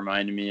wife was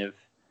reminding me of.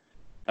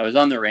 I was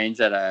on the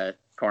range at a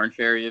Corn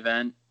Ferry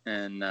event,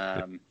 and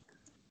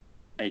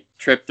I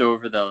tripped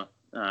over the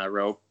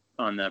rope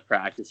on the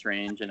practice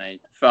range, and I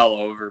fell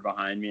over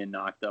behind me and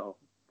knocked the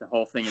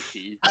whole thing of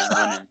cheese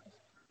down. And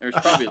there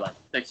was probably like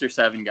 6 or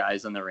 7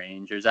 guys on the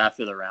range. It was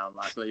after the round.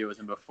 Luckily, it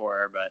wasn't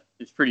before, but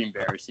it's pretty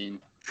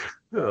embarrassing.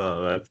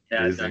 Oh, that's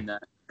I've done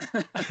that.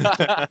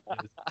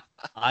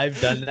 I've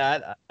done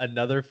that.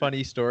 Another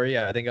funny story.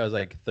 I think I was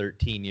like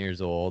 13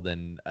 years old,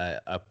 and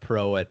a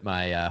pro at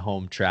my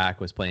home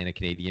track was playing a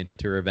Canadian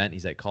Tour event.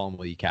 He's like, "Colin,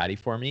 will you caddy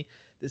for me?"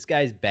 This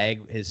guy's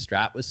bag, his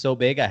strap was so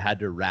big, I had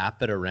to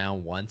wrap it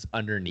around once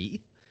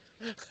underneath.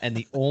 And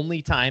the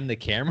only time the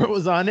camera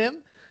was on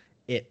him,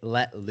 it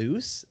let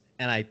loose,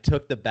 and I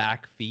took the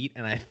back feet,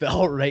 and I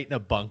fell right in a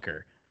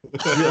bunker.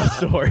 Real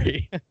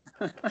story.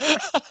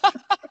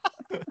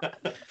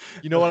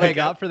 You know what I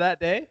got for that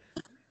day?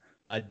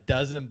 A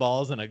dozen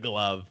balls and a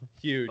glove.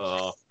 Huge.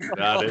 Oh,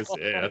 that is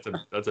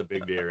that's a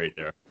big day right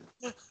there.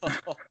 That's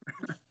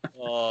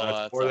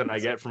more than I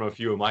get from a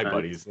few of my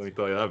buddies. Let me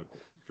tell you that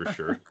for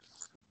sure.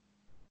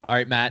 All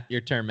right, Matt,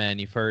 your turn, man.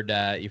 You've heard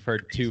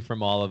 2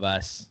 from all of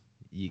us.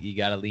 You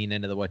got to lean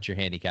into what's your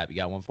handicap. You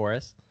got one for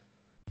us?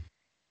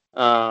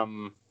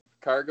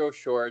 Cargo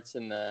shorts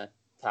and the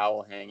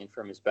towel hanging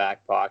from his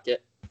back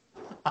pocket.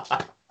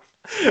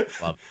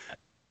 Love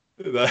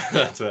that.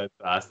 That's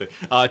fantastic.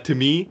 To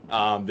me,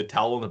 the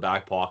towel in the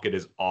back pocket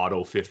is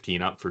auto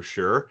 15 up for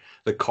sure.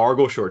 The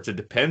cargo shorts, it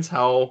depends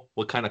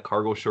what kind of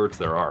cargo shorts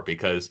there are,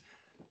 because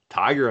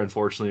Tiger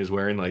unfortunately is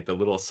wearing like the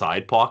little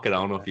side pocket. I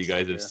don't know if you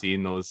guys have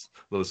seen those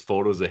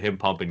photos of him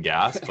pumping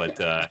gas,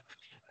 but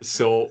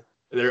so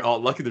they're all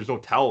lucky there's no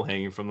towel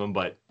hanging from them.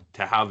 But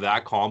to have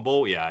that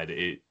combo, yeah,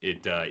 it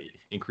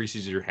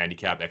increases your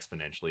handicap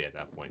exponentially at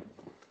that point.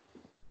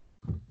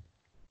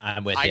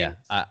 I'm with you.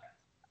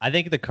 I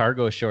think the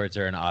cargo shorts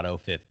are an auto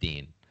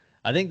 15.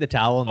 I think the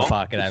towel in the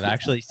pocket, I've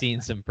actually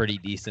seen some pretty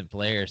decent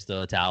players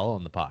throw a towel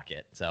in the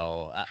pocket.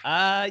 So,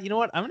 you know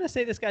what? I'm going to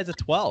say this guy's a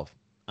 12.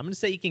 I'm going to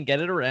say he can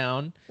get it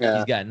around. Yeah.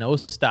 He's got no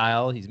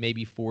style. He's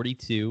maybe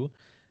 42.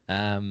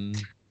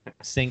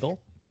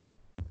 Single.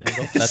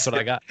 That's what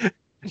I got.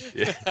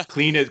 Yeah.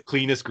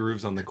 Cleanest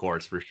grooves on the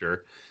course for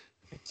sure.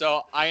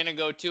 So I'm going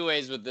to go 2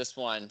 ways with this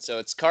one. So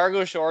it's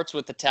cargo shorts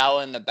with the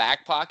towel in the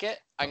back pocket.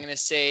 I'm going to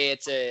say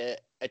it's a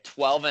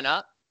 12 and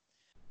up.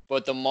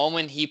 But the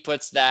moment he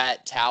puts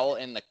that towel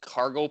in the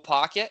cargo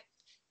pocket,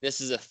 this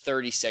is a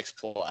 36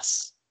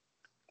 plus.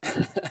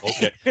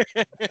 Okay.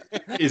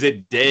 is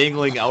it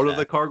dangling out of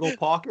the cargo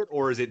pocket,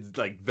 or is it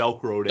like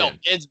Velcroed No, in?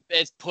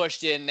 it's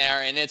pushed in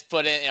there and it's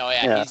put in.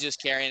 He's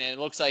just carrying it. It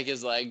looks like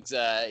his legs,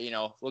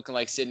 looking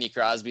like Sidney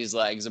Crosby's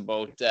legs,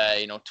 about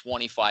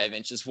 25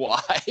 inches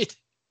wide.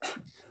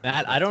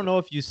 Matt, I don't know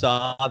if you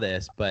saw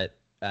this, but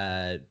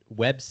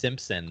Webb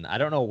Simpson, I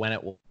don't know when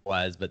it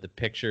was, but the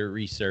picture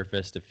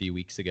resurfaced a few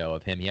weeks ago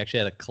of him. He actually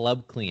had a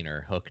club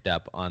cleaner hooked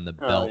up on the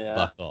belt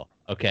buckle.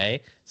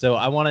 Okay, so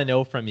I want to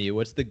know from you,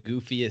 what's the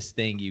goofiest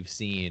thing you've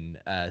seen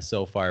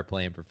so far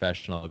playing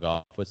professional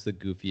golf? What's the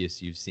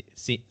goofiest you've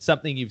seen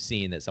something you've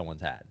seen that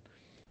someone's had?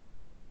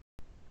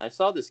 I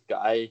saw this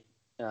guy.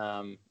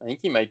 I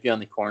think he might be on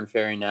the Corn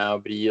Ferry now,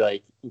 but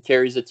he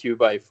carries a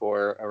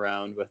 2x4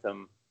 around with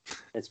him.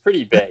 It's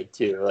pretty big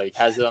too. Like,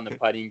 has it on the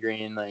putting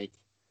green. Like,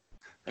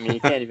 I mean,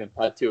 he can't even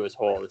putt to his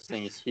hole. This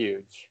thing is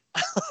huge.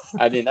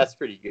 I mean, that's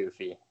pretty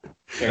goofy.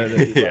 What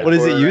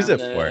does he use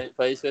it for?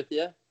 Plays with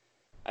you.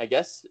 I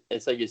guess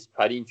it's like his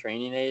putting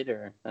training aid,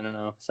 or I don't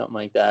know, something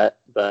like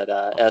that. But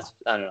I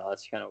don't know.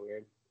 That's kind of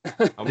weird.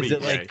 Is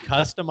it like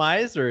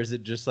customized, or is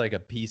it just like a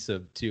piece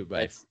of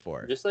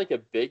 2x4? Just like a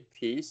big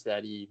piece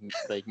that he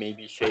like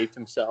maybe shaped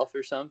himself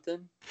or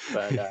something.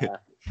 But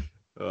that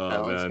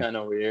one's kind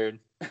of weird.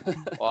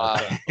 Wow.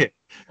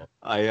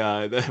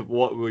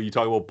 What you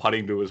talk about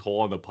putting to his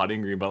hole on the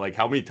putting green, but like,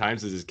 how many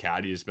times has his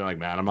caddy just been like,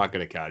 man, I'm not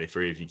gonna caddy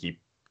for you if you keep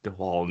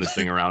hauling this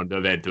thing around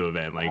event to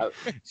event. Like,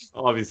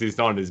 obviously it's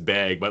not in his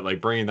bag, but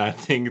like bringing that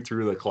thing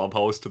through the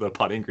clubhouse to the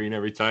putting green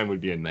every time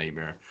would be a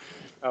nightmare.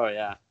 Oh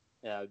yeah,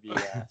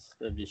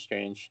 it'd be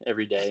strange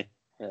every day.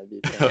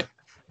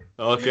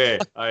 Okay,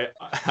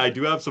 I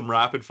do have some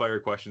rapid fire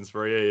questions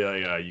for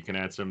you. You can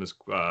answer them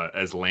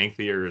as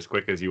lengthy or as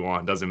quick as you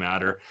want. Doesn't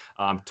matter.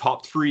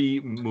 Top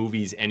 3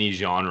 movies, any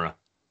genre.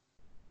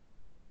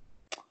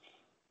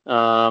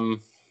 I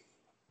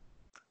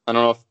don't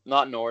know, if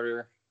not in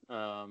order.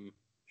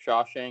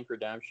 Shawshank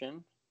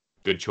Redemption.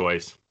 Good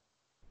choice.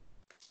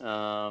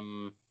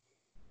 Probably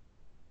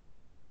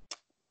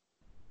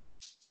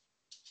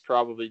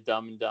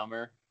Dumb and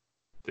Dumber.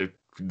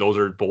 Those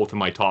are both of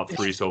my top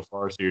 3 so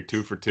far, so you're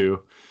 2 for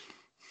 2.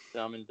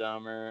 Dumb and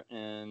Dumber,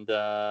 and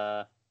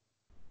man,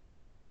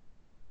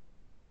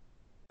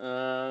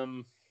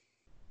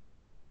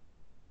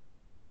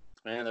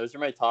 those are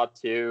my top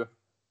 2.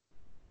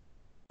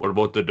 What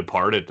about The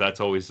Departed?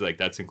 That's always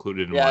that's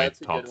included in my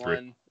top 3.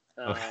 One.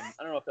 I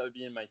don't know if that would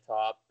be in my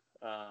top.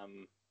 I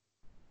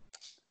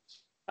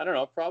don't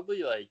know,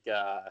 probably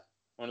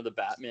one of the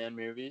Batman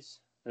movies.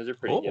 Those are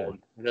pretty good.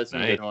 That's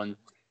some good ones.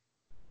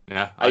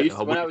 Yeah,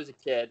 when I was a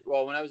kid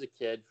for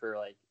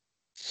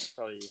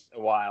probably a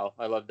while,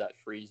 I loved that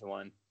Freeze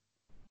one.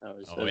 I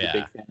was a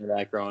big fan of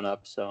that growing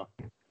up. So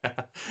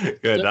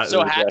good.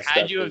 So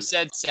had you have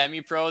said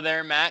semi-pro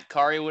there, Matt,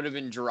 Kari would have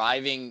been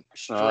driving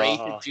straight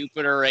to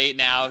Jupiter right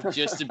now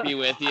just to be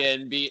with you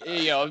and be,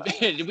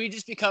 did we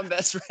just become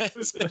best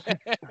friends?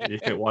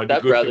 Want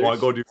to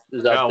go do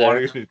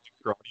karate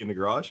in the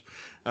garage?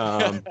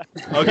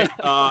 Okay.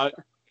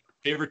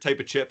 Favorite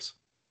type of chips?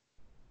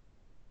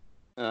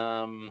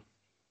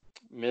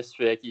 Miss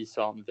Vicky's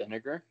salt and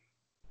vinegar.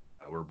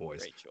 We're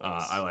boys.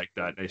 I like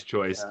that. Nice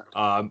choice.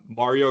 Yeah.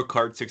 Mario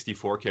Kart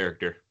 64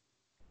 character.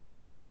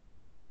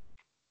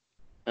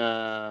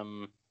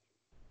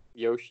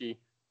 Yoshi.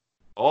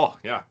 Oh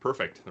yeah,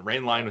 perfect. Right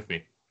in line with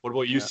me. What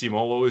about you,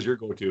 Simo? What was your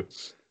go-to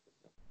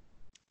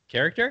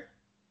character?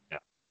 Yeah.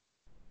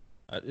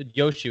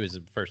 Yoshi was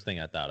the first thing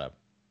I thought of.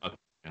 Okay.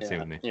 Same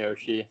with me.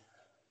 Yoshi.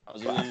 I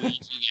was a Luigi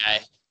guy.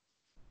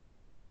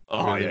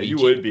 Oh yeah, you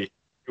would be.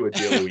 You would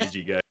be a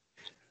Luigi guy.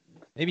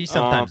 Maybe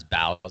sometimes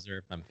Bowser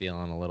if I'm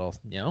feeling a little,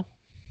 Yeah,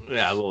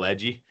 a little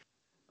edgy.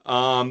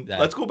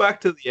 Let's go back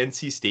to the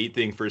NC State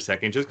thing for a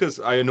second, just because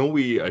I know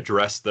we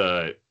addressed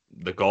the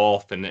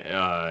golf and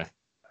the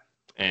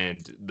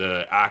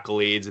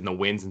accolades and the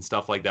wins and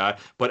stuff like that.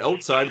 But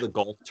outside of the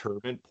golf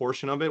tournament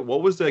portion of it,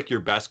 what was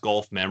your best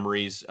golf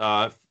memories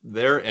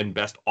there, and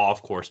best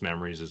off-course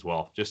memories as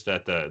well, just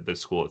at the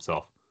school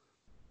itself?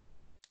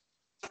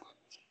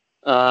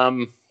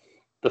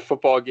 The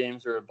football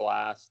games were a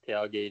blast.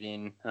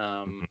 Tailgating,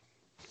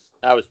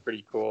 that was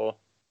pretty cool.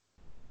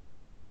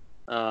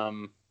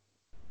 I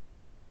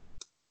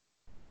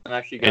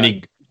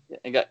actually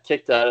got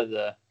kicked out of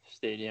the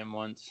stadium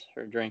once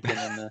for drinking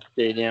in the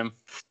stadium.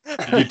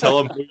 Did you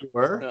tell them who you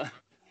were?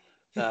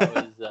 That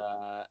was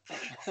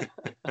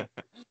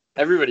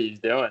everybody's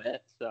doing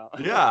it. So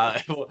yeah,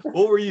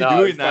 what were you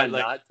doing that?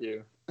 Not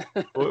to.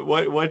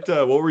 What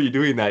were you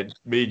doing that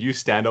made you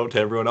stand out to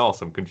everyone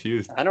else? I'm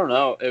confused. I don't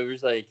know. It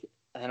was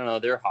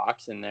there are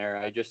hawks in there.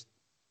 I got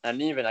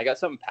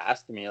something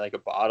passed to me, like a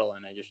bottle,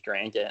 and I just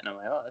drank it, and I'm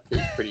like, oh, that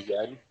tastes pretty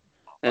good.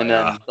 And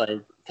then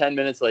 10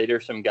 minutes later,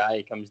 some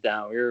guy comes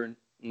down. We were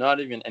not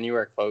even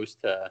anywhere close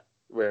to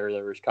where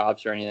there was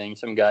cops or anything.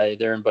 Some guy,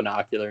 they're in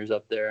binoculars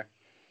up there,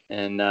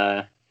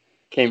 and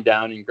came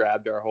down and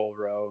grabbed our whole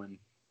row, and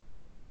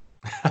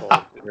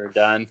we were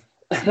done.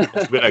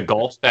 It's been a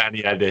golf fan.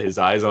 He had his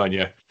eyes on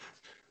you.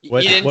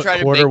 What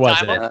quarter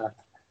was it?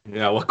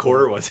 Yeah, what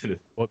quarter was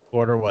it? What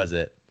quarter was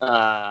it?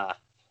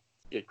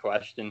 Good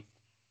question.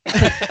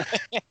 I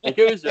think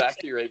it was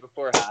actually right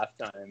before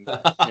halftime.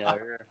 But yeah,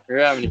 we were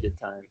having a good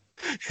time.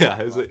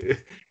 Yeah,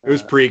 it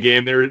was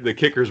pregame. The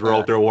kickers were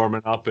out there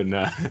warming up, and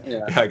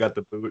I got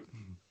the boot.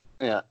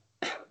 Yeah.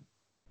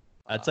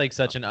 That's like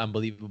such an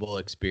unbelievable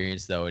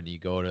experience, though. And you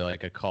go to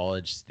like a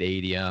college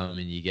stadium,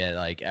 and you get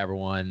like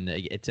everyone.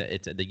 They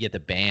get the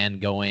band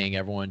going,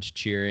 everyone's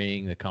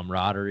cheering, the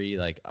camaraderie.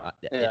 Like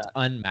it's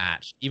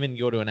unmatched. Even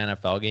go to an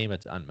NFL game,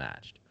 it's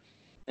unmatched.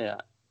 Yeah.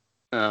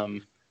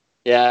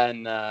 Yeah,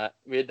 and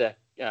we had the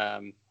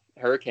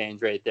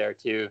Hurricanes right there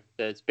too.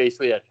 That's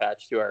basically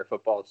attached to our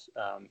football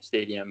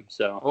stadium.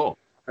 So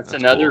that's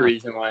another cool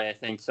reason why I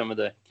think some of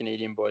the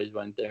Canadian boys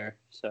went there.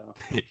 So.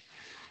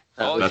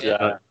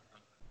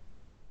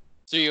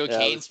 So you a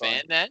Canes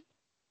fan then?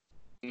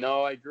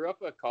 No, I grew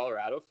up a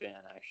Colorado fan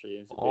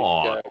actually. I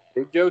was a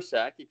big Joe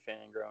Sakic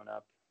fan growing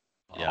up.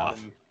 Yeah,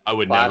 I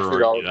would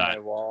never argue that. My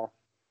wall.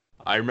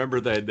 I remember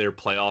their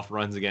playoff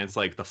runs against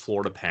like the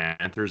Florida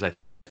Panthers. I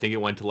think it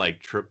went to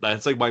like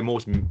that's like my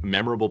most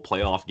memorable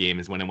playoff game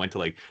is when it went to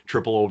like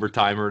triple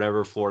overtime or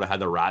whatever. Florida had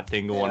the rat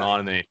thing going on,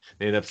 and they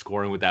ended up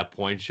scoring with that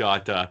point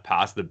shot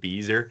past the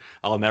Beezer.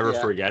 I'll never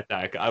forget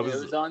that. It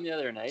was on the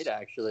other night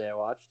actually. I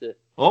watched it.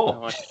 Oh,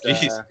 I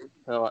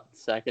watched,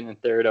 second and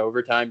third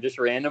overtime. Just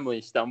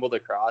randomly stumbled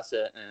across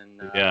it, and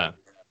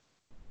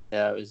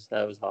that was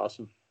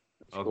awesome.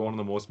 One of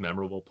the most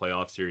memorable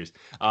playoff series.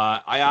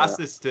 I asked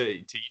this to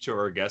each of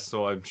our guests,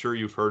 so I'm sure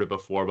you've heard it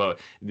before,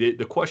 but the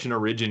question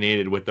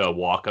originated with the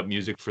walk-up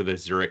music for the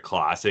Zurich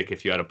Classic.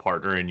 If you had a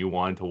partner and you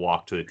wanted to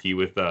walk to the tee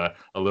with a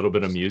little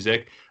bit of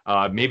music,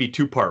 maybe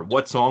two-part.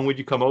 What song would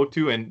you come out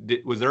to? And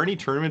was there any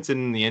tournaments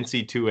in the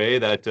NC2A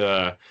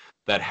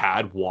that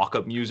had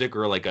walk-up music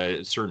or like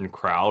a certain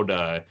crowd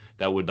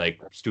that would like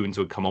students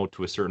would come out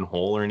to a certain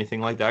hole or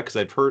anything like that?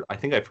 Because I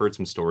think I've heard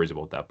some stories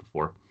about that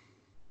before.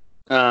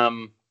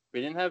 We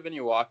didn't have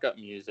any walk-up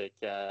music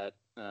at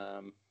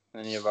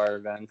any of our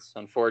events,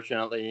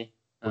 unfortunately.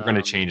 We're going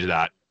to change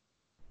that.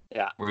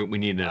 Yeah. We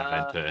need an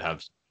event to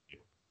have.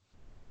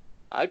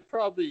 I'd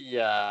probably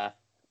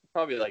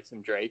like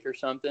some Drake or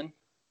something.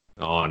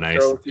 Oh,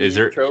 nice. Is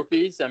there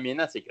trophies? I mean,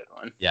 that's a good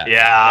one.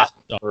 Yeah.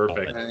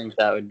 Perfect. I think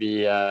that would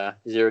be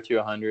 0 to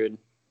 100.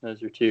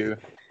 Those are two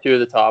of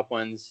the top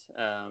ones.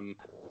 A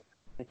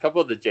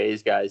couple of the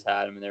Jays guys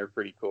had them, and they were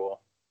pretty cool.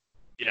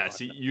 Yeah,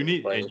 see, you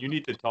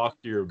need to talk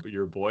to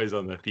your boys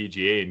on the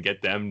PGA and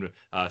get them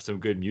some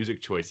good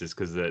music choices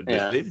because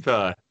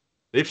they've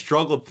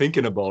struggled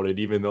thinking about it,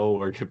 even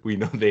though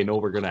they know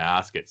we're gonna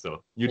ask it.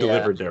 So you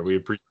delivered there. We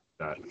appreciate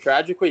that.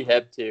 Tragically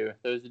Hip too.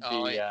 Those would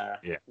be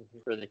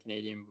for the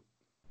Canadian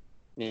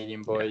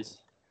boys.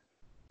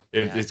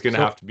 It's gonna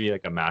have to be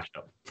like a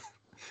mashup.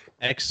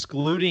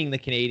 Excluding the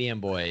Canadian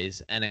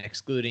boys and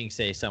excluding,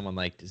 say, someone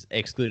like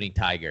excluding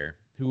Tiger,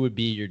 who would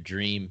be your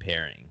dream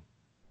pairing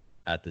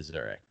at the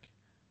Zurich?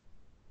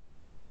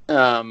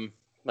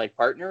 Like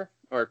partner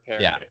or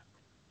pair? Yeah.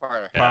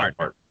 Partner.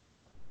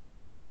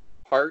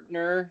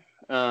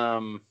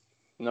 No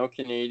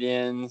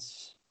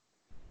Canadians.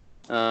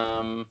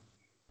 Pretty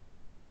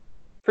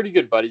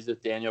good buddies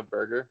with Daniel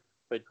Berger.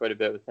 Played quite a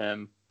bit with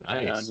him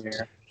down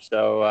here.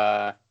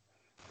 So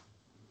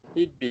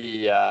he'd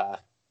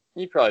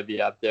probably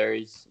be up there.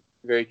 He's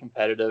very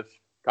competitive,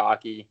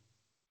 cocky.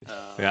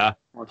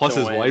 Plus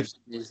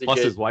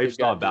his wife's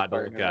not bad to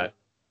look at.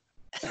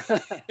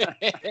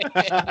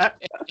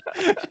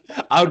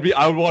 I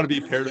would want to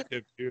be paired with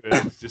him too.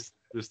 Just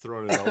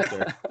throwing it out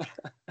there.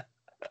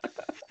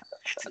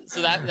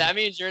 So that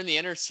means you're in the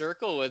inner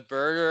circle with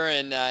Berger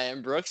and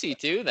Brooksy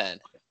too, then.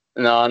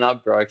 No,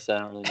 not Brooks. I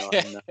don't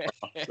really know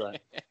him.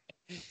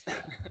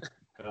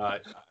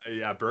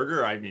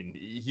 Berger. I mean,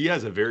 he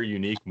has a very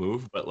unique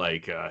move, but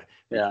like,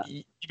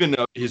 even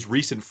his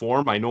recent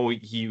form. I know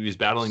he was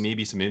battling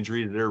maybe some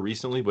injuries there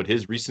recently, but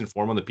his recent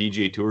form on the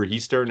PGA Tour,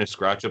 he's starting to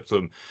scratch up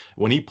some.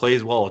 When he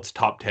plays well, it's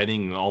top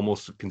 10ing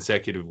almost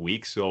consecutive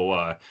weeks.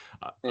 So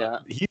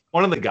he's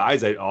one of the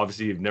guys. I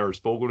obviously have never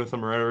spoken with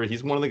him or whatever.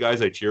 He's one of the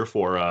guys I cheer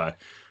for.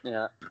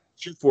 Cheer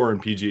for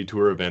in PGA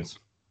Tour events.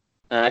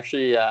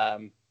 Actually,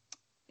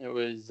 it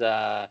was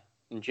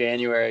in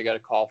January. I got a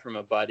call from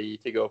a buddy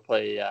to go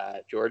play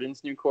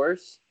Jordan's new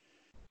course,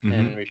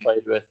 and we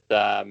played with.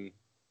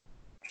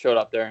 Showed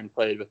up there and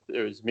played with. It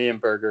was me and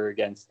Berger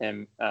against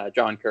him,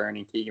 John Kern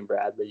and Keegan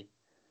Bradley,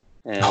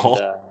 and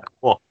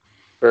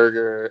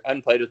Berger. I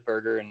hadn't played with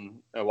Berger in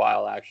a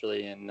while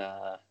actually, and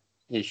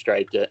he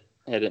striped it,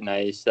 hit it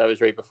nice. That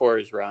was right before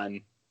his run,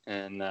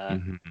 and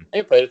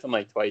I played with him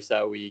like twice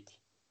that week.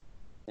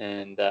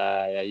 And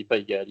he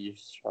played good. He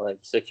was like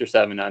 6 or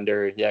 7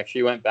 under. He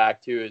actually went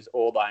back to his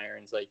old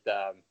irons, like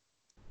the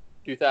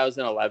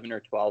 2011 or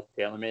 12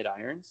 TaylorMade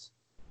irons.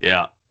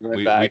 Yeah,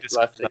 we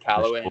left the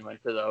Callaway and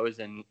went to those,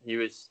 and he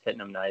was hitting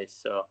them nice.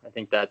 So I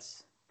think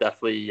that's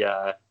definitely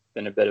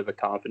been a bit of a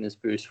confidence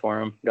boost for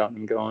him, gotten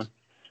him going.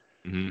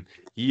 Mm-hmm.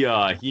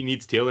 He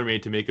needs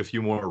TaylorMade to make a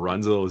few more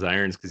runs of those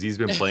irons because he's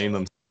been playing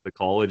them the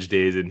college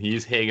days, and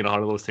he's hanging on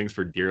to those things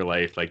for dear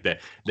life. Like I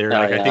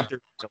think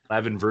there's an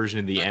 11 version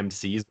of the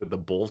MCs with the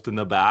bolt in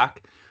the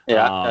back.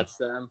 Yeah, that's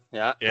them.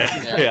 Yeah.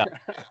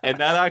 And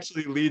that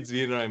actually leads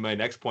me to my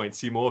next point,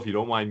 Simo, if you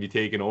don't mind me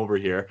taking over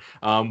here.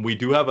 We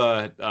do have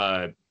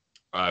a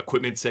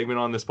equipment segment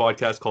on this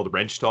podcast called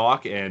Wrench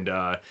Talk, and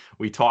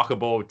we talk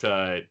about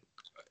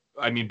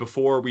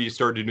before we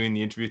started doing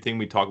the interview thing,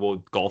 we talk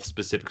about golf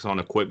specifics on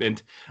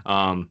equipment.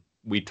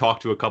 We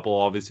talked to a couple,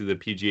 obviously, the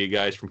PGA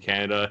guys from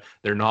Canada.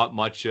 They're not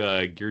much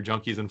gear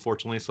junkies,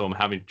 unfortunately, so I'm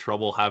having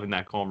trouble having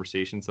that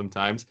conversation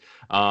sometimes.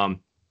 On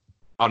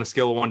a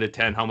scale of 1 to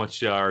 10, how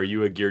much are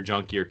you a gear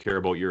junkie or care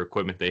about your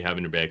equipment they have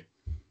in your bag?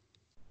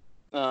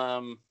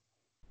 I'm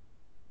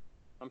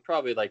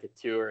probably like a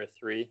 2 or a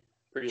 3,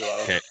 pretty low.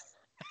 Okay.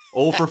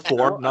 0 for 4.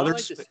 I don't like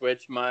to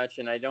switch much,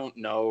 and I don't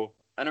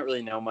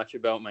really know much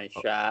about my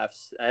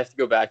shafts. I have to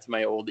go back to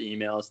my old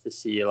emails to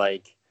see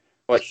like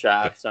what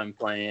shafts I'm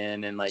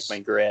playing and like my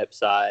grip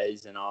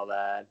size and all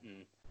that.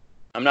 And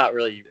I'm not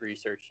really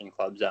researching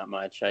clubs that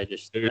much. I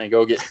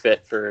go get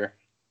fit for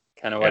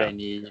kind of what I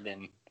need,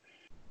 and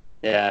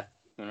I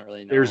don't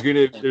really know. There's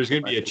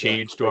gonna be a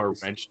change to our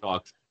wrench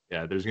talks.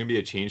 Yeah, there's gonna be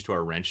a change to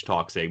our wrench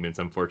talk segments,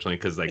 unfortunately,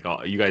 because like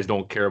you guys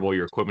don't care about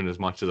your equipment as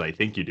much as I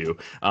think you do.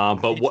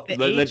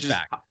 Let's just.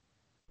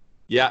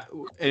 Yeah,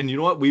 and you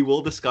know what? We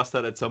will discuss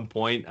that at some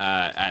point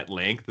at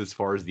length as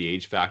far as the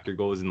age factor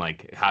goes and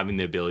like having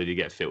the ability to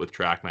get fit with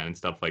TrackMan and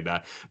stuff like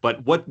that.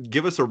 But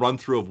give us a run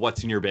through of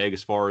what's in your bag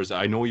as far as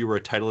I know you were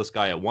a Titleist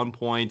guy at one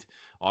point.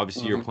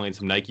 Obviously, you're playing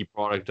some Nike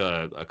product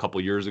a couple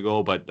years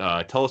ago. But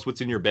tell us what's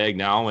in your bag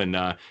now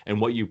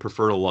and what you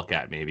prefer to look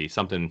at. Maybe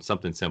something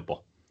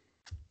simple.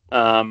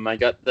 I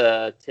got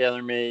the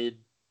TaylorMade,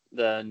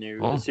 the new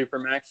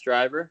Supermax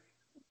driver.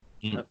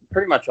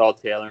 Pretty much all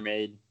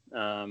TaylorMade.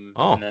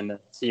 And then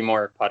the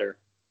Seymour putter.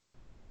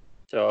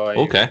 So I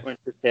went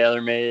to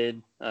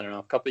TaylorMade, I don't know,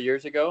 a couple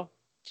years ago.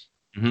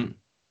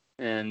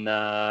 And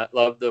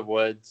love the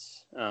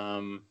woods.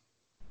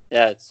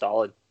 It's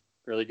solid.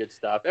 Really good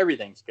stuff.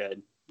 Everything's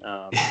good.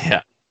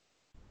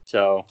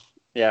 So,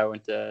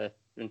 I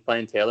been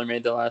playing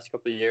TaylorMade the last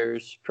couple of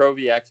years. Pro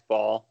VX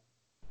ball.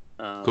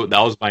 Cool. That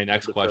was my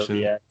next question.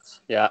 Yeah.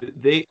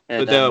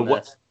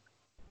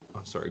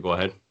 Sorry, go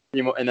ahead.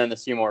 And then the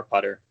Seymour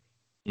putter.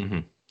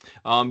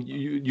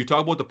 You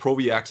talk about the Pro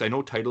VX. I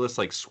know Titleist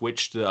like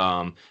switched.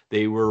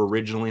 They were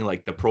originally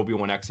like the Pro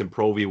V1X and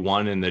Pro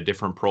V1 and the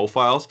different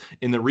profiles.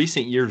 In the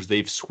recent years,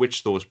 they've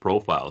switched those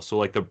profiles. So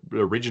like the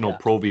original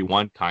Pro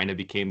V1 kind of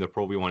became the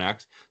Pro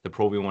V1X. The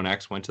Pro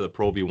V1X went to the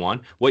Pro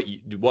V1. What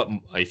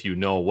if you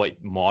know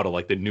what model,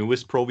 like the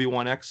newest Pro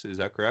V1X? Is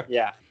that correct?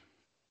 Yeah.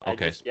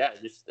 Okay. I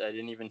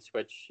didn't even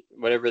switch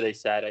whatever they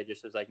said. I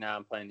just was like,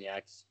 I'm playing the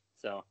X.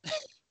 So.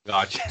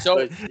 Gotcha. So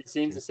it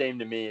seems the same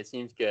to me. It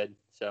seems good.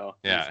 So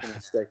I'm just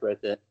gonna stick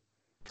with it.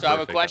 So I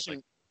have a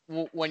question.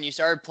 When you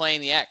started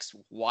playing the X,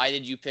 why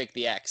did you pick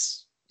the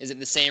X? Is it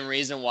the same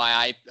reason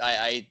why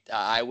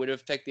I would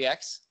have picked the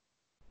X?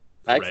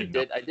 I actually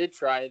did. I did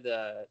try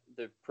the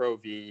Pro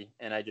V,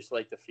 and I just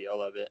like the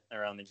feel of it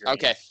around the green.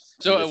 Okay,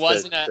 so it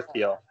wasn't the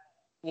feel.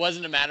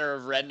 Wasn't a matter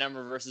of red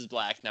number versus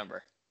black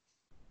number.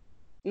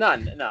 No.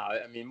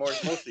 I mean,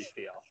 mostly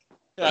feel.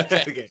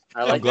 Okay.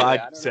 I'm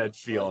glad you said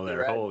feel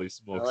there. Holy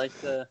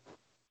smokes!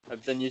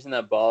 I've been using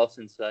that ball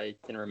since I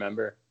can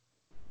remember.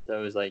 So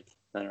it was like,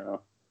 I don't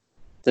know,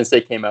 since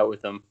they came out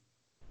with them.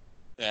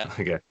 Yeah.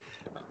 Okay.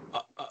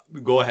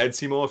 Go ahead,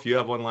 Simo, if you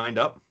have one lined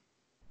up.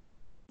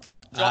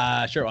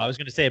 Sure. Well, I was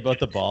going to say about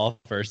the ball.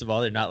 First of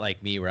all, they're not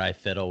like me where I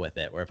fiddle with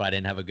it. Where if I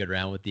didn't have a good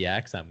round with the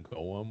X, I'm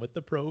going with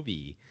the Pro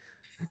V.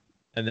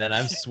 And then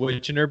I'm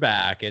switching her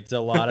back. It's a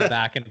lot of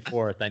back and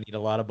forth. I need a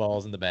lot of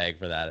balls in the bag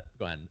for that,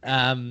 Glenn.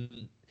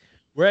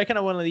 Where I kind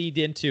of want to lead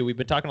into, we've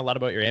been talking a lot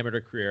about your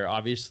amateur career.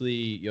 Obviously,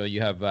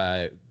 you have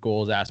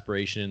goals,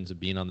 aspirations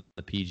of being on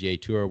the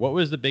PGA Tour. What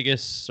was the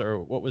biggest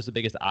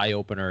eye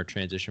opener or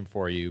transition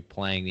for you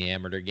playing the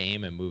amateur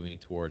game and moving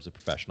towards the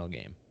professional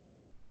game?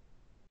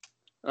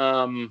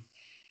 I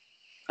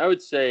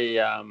would say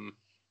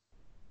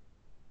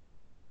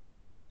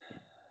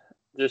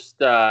just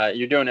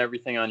you're doing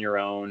everything on your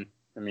own.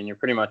 I mean, you're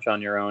pretty much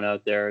on your own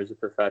out there as a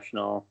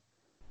professional.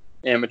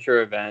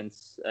 Amateur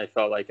events, I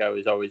felt like I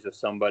was always with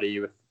somebody,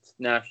 with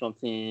national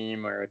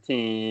team or a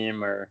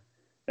team, or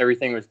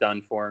everything was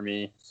done for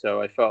me.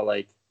 So I felt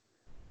like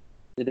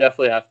you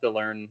definitely have to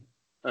learn,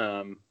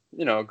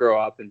 grow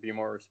up and be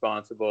more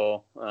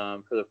responsible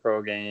for the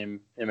pro game.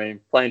 I mean,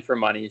 playing for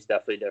money is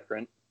definitely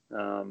different.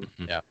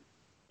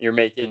 You're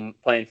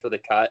playing for the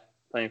cut,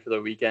 playing for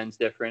the weekends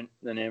different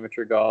than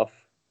amateur golf.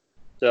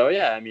 So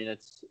yeah, I mean,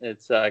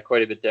 it's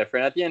quite a bit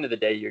different. At the end of the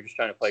day, you're just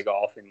trying to play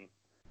golf and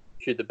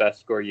shoot the best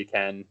score you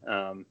can.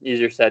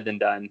 Easier said than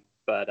done,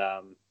 but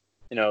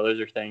those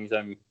are things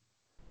I'm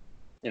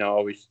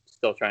always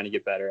still trying to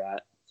get better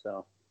at.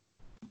 So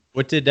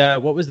what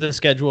was the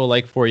schedule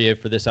like for you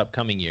for this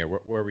upcoming year?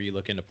 Where were you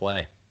looking to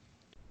play?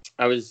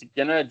 I was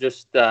gonna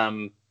just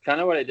kind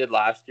of what I did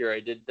last year.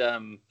 I did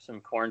some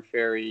Corn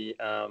Ferry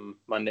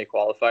Monday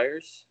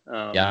qualifiers.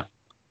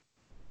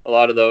 A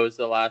lot of those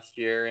the last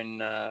year, and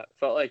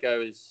felt like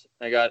I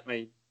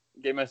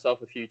gave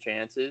myself a few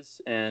chances,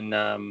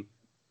 and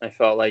I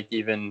felt like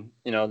even,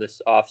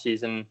 this off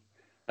season,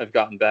 I've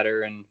gotten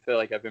better and feel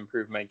like I've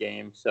improved my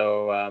game.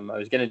 So I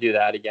was going to do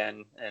that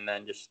again and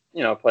then just,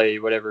 play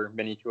whatever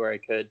mini tour I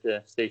could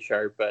to stay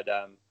sharp, but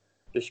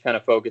just kind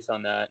of focus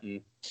on that.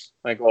 And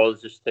my goal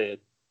is just to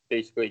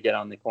basically get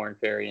on the Corn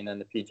Ferry and then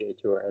the PGA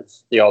Tour.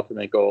 That's the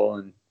ultimate goal.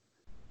 And,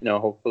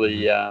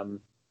 hopefully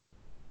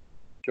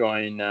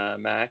join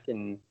Mac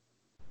and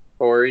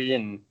Corey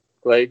and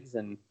Glegs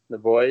and the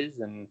boys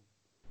and,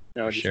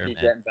 just keep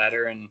getting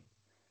better. And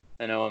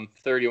I know I'm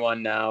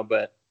 31 now,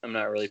 but I'm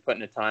not really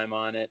putting a time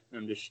on it.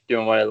 I'm just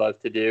doing what I love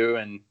to do,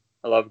 and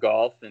I love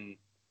golf, and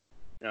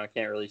I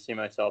can't really see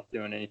myself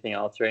doing anything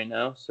else right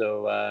now.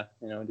 So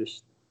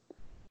just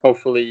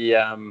hopefully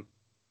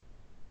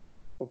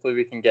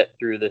we can get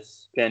through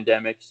this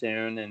pandemic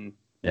soon, and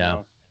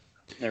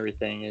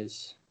everything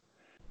is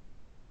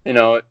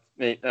it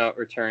may not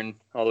return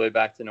all the way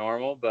back to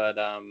normal, but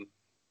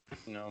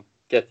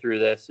get through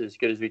this as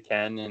good as we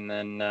can, and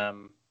then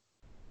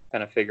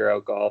kind of figure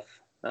out golf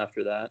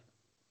after that.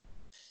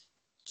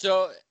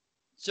 So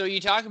you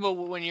talk about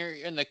when you're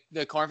in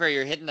the Corn Ferry,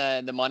 you're hitting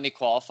the Monday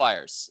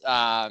qualifiers.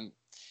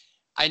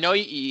 I know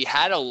you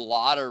had a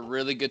lot of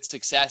really good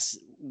success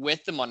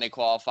with the Monday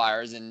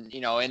qualifiers, and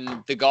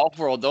in the golf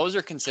world, those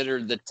are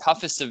considered the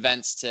toughest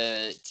events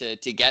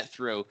to get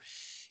through.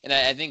 And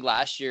I think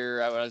last year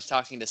when I was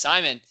talking to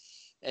Simon,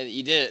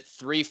 you did it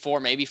 3, 4,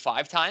 maybe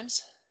 5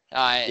 times.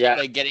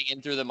 Like getting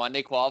in through the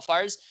Monday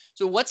qualifiers.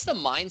 So what's the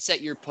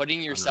mindset you're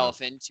putting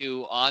yourself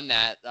into on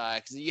that?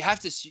 Because you have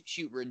to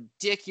shoot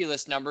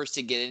ridiculous numbers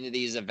to get into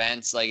these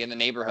events, like in the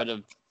neighborhood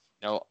of,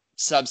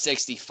 sub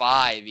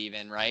 65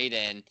 even, right?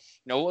 And,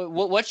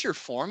 what's your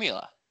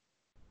formula?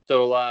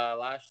 So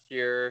last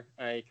year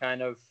I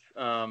kind of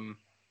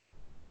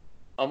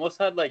almost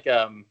had like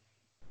kind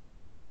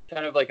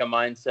of like a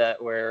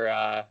mindset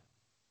where,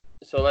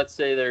 so let's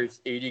say there's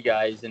 80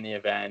 guys in the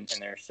event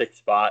and there's 6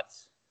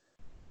 spots.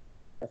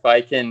 If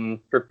I can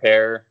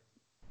prepare,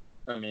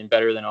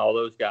 better than all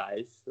those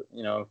guys,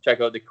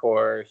 check out the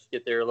course,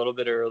 get there a little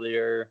bit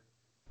earlier,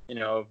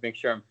 make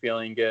sure I'm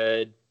feeling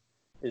good.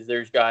 Because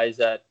there's guys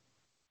that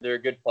they're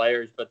good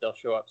players, but they'll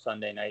show up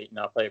Sunday night and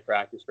I'll play a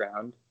practice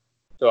round.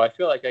 So I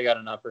feel like I got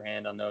an upper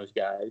hand on those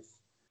guys.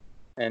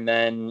 And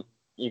then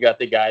you got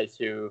the guys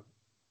who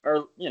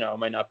are,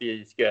 might not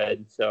be as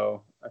good.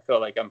 So I feel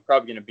like I'm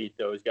probably going to beat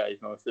those guys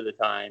most of the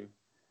time.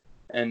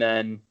 And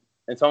then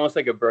it's almost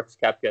like a Brooks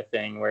Koepka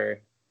thing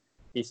where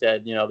he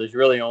said, there's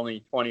really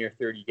only 20 or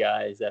 30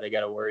 guys that I got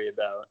to worry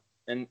about.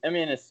 And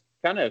it's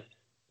kind of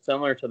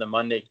similar to the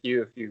Monday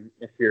Q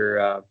if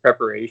your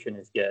preparation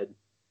is good,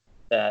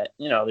 that,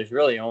 there's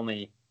really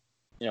only,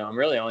 I'm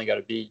really only got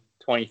to beat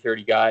 20,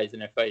 30 guys.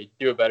 And if I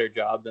do a better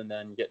job than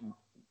then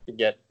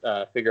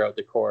figure out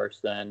the course,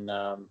 then,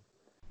 all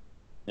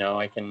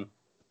I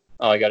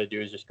got to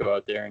do is just go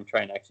out there and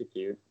try and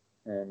execute.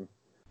 And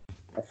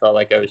I felt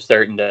like I was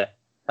starting to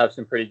have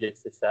some pretty good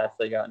success.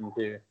 I got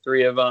into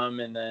 3 of them,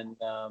 and then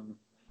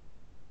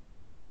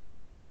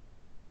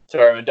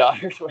sorry, my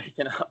daughter's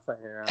waking up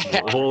here.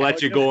 We'll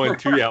let you go in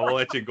 2. Yeah, we'll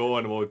let you go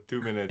in about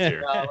 2 minutes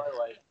here. No, my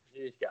wife,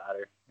 she's got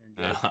her.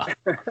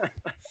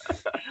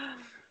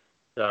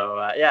 So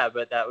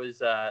but that was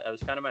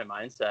kind of my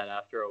mindset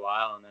after a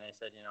while, and then I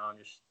said, I'm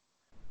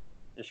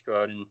just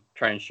go out and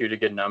try and shoot a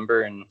good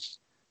number, and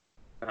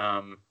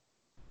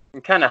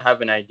kind of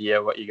have an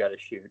idea what you got to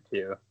shoot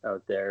to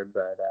out there,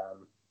 but.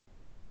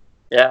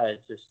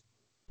 It's just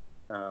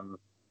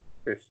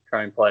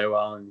try and play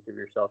well and give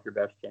yourself your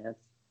best chance.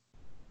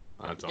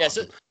 That's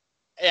awesome.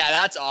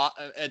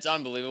 It's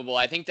unbelievable.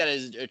 I think that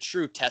is a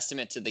true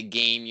testament to the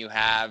game you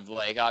have.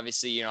 Like,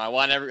 obviously,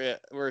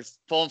 we're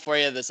pulling for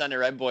you, the Sunday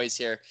Red Boys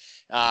here,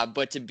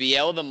 but to be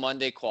able to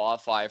Monday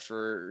qualify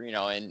for,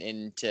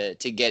 and to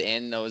get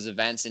in those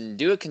events and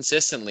do it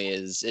consistently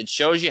it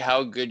shows you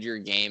how good your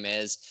game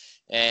is.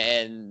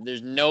 And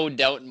there's no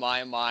doubt in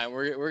my mind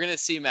we're going to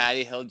see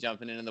Matty Hill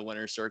jumping into the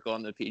winner's circle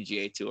on the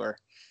PGA Tour.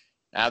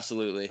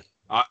 Absolutely.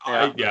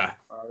 Yeah.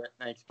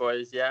 Thanks,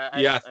 boys.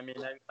 I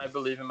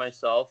believe in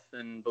myself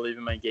and believe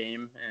in my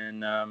game,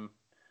 and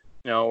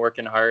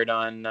working hard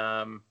on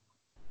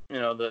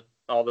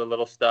all the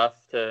little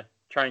stuff to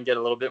try and get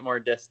a little bit more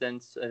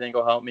distance, I think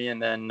will help me. And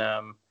then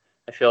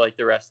I feel like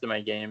the rest of my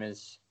game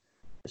is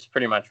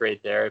pretty much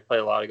right there. I play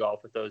a lot of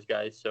golf with those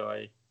guys, so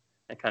I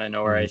kind of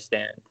know where I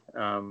stand.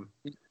 You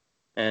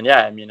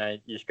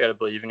just got to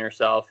believe in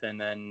yourself, and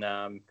then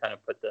kind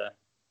of put the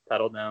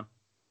pedal down.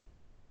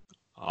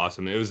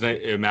 Awesome. It was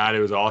Matt. It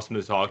was awesome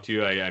to talk to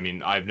you.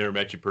 I've never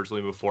met you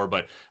personally before,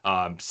 but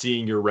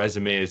seeing your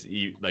resume is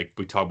like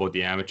we talk about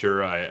the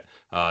amateur,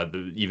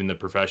 even the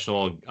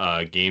professional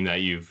game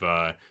that you've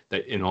that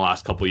in the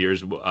last couple of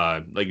years.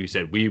 Like you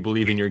said, we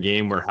believe in your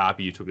game. We're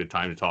happy you took the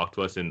time to talk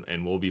to us,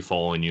 and we'll be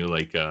following you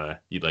like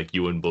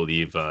you wouldn't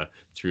believe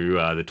through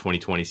the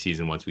 2020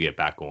 season once we get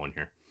back going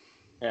here.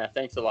 Yeah,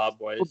 thanks a lot,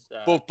 boys.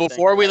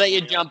 Before we let you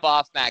jump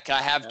off, Matt, can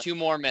I have 2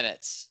 more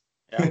minutes?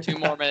 2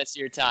 more minutes of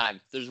your time.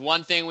 There's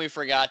one thing we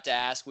forgot to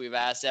ask. We've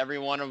asked every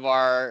one of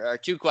our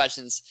 2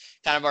 questions,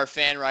 kind of our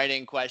fan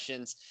writing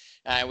questions.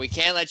 We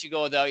can't let you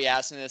go without you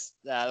asking this.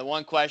 The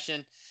one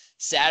question,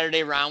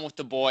 Saturday round with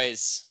the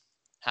boys.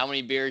 How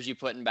many beers you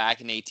putting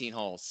back in 18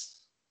 holes?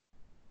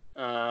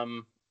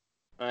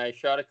 I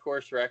shot a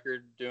course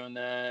record doing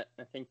that,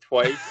 I think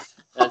twice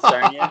at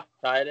Sarnia,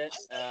 tied it.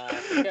 I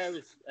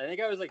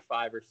think I was like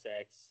 5 or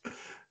 6.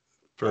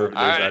 There's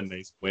that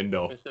nice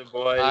window. With the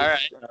boys. All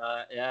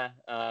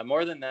right.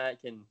 More than that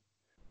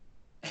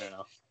I don't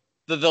know.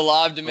 The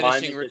law of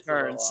diminishing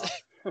returns.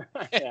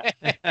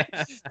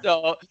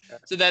 So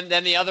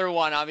then the other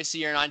one, obviously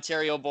you're an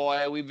Ontario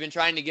boy. We've been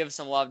trying to give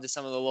some love to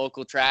some of the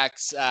local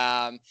tracks.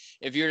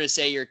 If you were to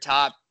say your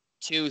top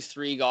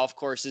 2-3 golf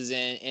courses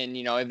in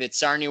if it's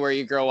Sarnia where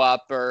you grow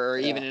up or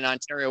even in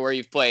Ontario where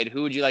you've played,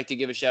 who would you like to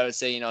give a shout out,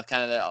 say,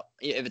 kind of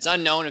if it's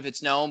unknown, if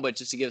it's known, but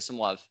just to give some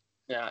love?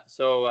 Yeah.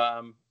 So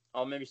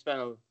I'll maybe spend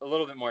a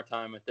little bit more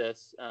time with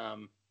this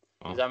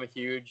because I'm a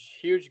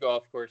huge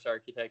golf course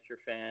architecture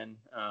fan.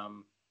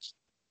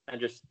 I'm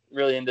just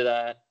really into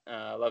that.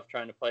 I love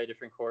trying to play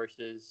different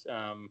courses.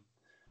 I'll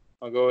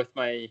go with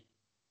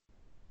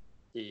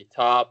the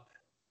top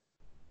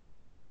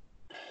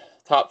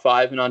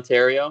 5 in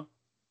Ontario.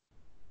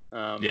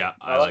 I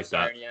like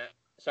that.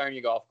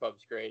 Sarnia Golf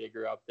Club's great. I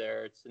grew up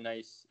there. It's a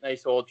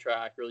nice old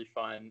track, really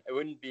fun. It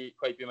wouldn't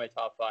quite be my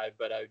top 5,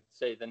 but I would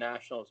say the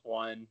Nationals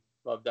 1.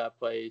 Love that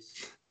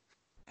place.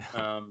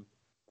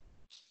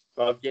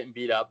 Love getting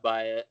beat up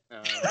by it.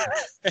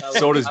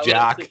 So does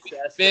Jack.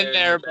 Been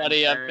there,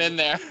 buddy. I've been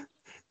there.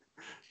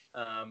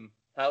 Had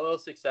a little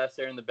success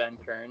there in the Ben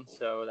Kern,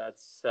 so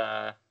that's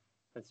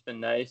been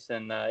nice.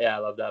 And I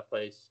love that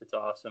place. It's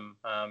awesome.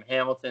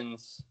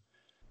 Hamilton's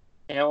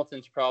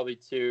probably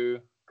 2.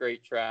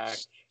 Great track.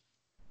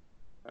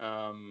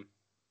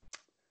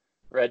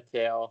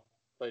 Redtail,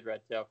 played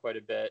Redtail quite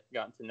a bit.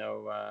 Gotten to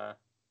know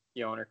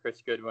the owner,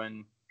 Chris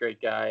Goodwin. Great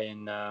guy,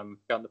 and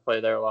gotten to play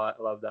there a lot.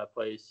 I love that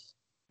place.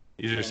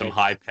 These are some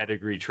high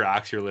pedigree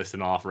tracks you're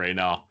listing off right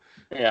now.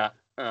 Yeah.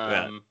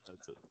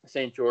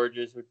 St.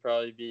 George's would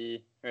probably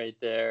be right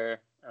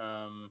there.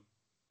 And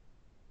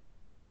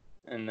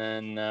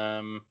then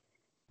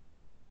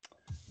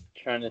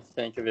trying to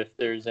think of if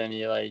there's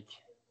any like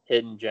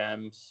hidden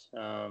gems.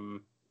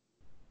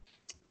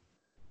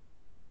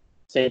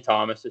 St.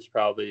 Thomas is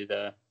probably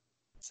the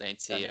St.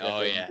 T.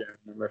 Oh yeah,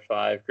 number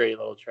 5. Great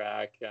little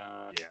track.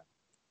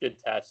 Good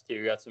test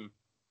too. Got some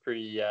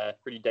pretty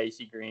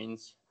dicey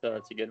greens, so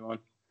that's a good one.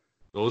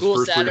 Those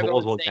first 3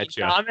 holes will get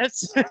you.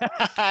 Thomas.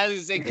 I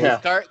was going to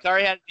say,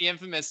 Kari had the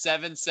infamous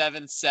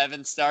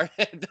 777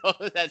 started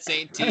at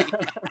St. T.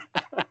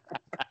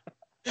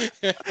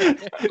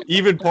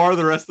 Even par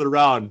the rest of the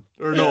round.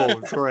 Or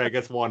no, sorry, I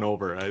guess 1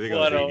 over. I think I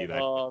was 80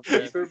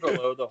 that. We're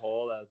below the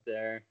hole out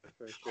there,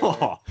 for sure.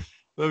 Oh,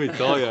 let me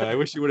tell you, I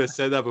wish you would have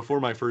said that before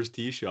my first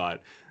tee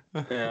shot.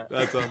 Yeah.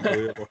 That's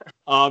unbelievable.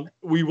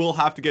 We will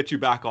have to get you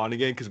back on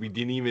again because we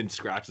didn't even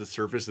scratch the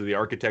surface of the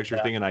architecture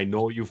thing, and I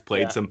know you've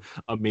played some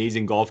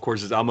amazing golf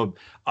courses. I'm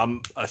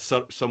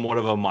somewhat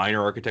of a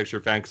minor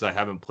architecture fan because I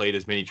haven't played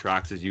as many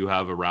tracks as you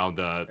have around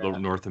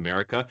North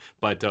America,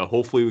 but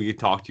hopefully we can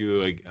talk to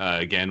you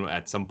again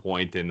at some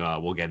point, and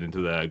we'll get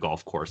into the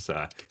golf course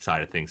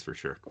side of things for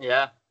sure.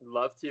 Yeah,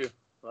 love to.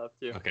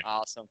 Okay,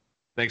 awesome.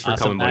 Thanks for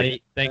coming,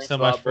 Matty. Thanks so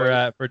much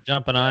for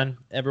jumping on.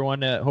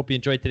 Everyone, hope you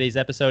enjoyed today's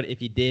episode.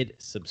 If you did,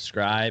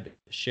 subscribe,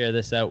 share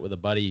this out with a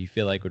buddy you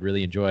feel like would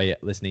really enjoy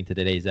listening to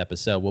today's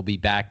episode. We'll be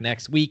back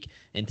next week.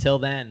 Until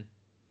then,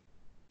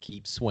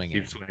 keep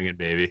swinging. Keep swinging,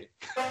 baby.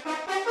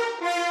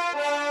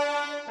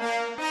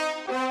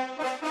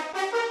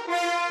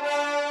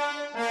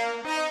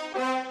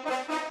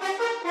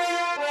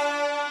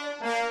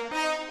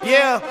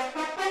 Yeah.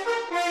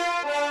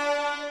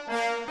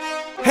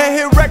 Hand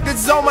hit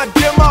records on my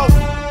demo.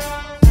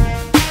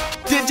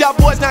 Did y'all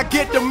boys not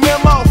get the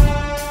memo?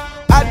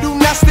 I do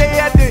not stay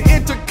at the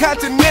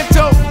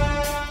Intercontinental,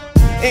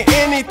 and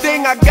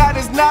anything I got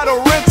is not a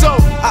rental.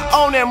 I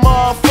own that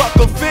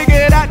motherfucker,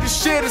 figured out this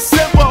shit is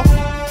simple.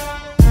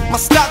 My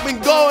stock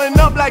been going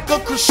up like a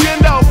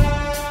crescendo.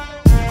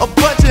 A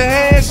bunch of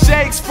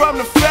handshakes from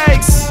the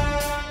fakes,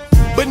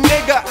 but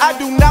nigga, I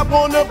do not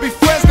wanna be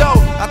friends though.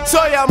 I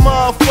tell y'all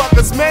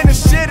motherfuckers, man,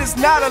 this shit is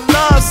not a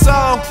love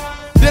song.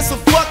 This a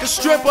fucking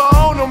stripper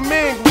on a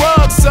mink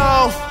rug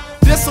song.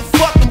 This a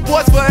fucking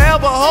boys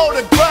forever hold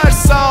a grudge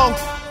song.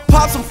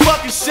 Pop some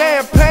fucking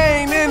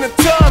champagne in the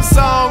tub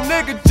song.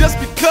 Nigga, just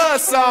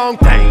because song.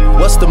 Dang.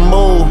 What's the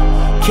move?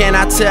 Can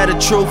I tell the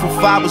truth?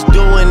 If I was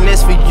doing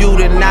this for you,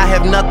 then I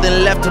have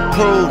nothing left to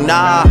prove.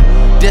 Nah,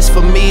 this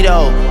for me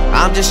though.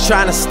 I'm just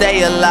trying to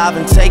stay alive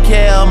and take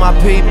care of my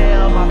people.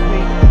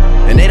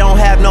 And they don't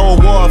have no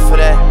award for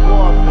that.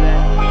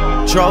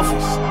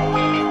 Trophies.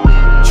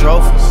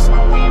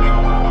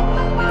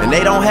 And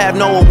they don't have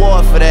no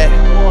award for that.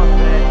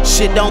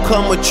 Shit don't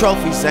come with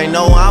trophies, ain't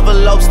no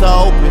envelopes to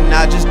open.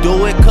 I just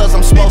do it cause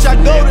I'm supposed to.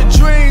 Bitch, I go to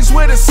dreams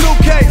with a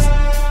suitcase.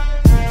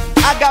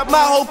 I got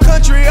my whole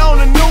country on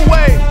a new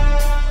way.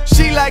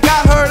 She like,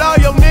 I heard all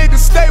your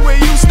niggas stay where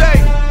you stay.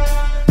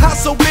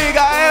 House so big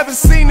I haven't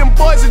seen them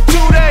boys in 2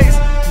 days.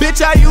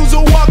 Bitch, I use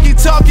a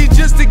walkie-talkie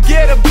just to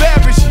get a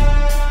beverage.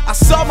 I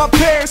saw my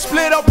parents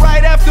split up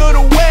right after the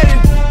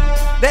wedding.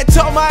 That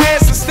told my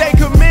ass to stay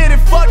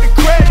committed, fuck the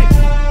credit.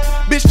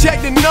 Bitch,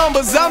 check the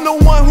numbers, I'm the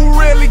one who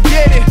really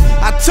get it.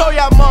 I told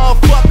y'all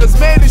motherfuckers,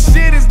 man, this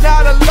shit is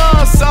not a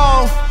love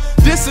song.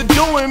 This a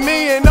doing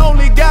me and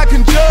only God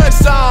can judge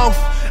song.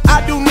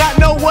 I do not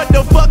know what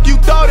the fuck you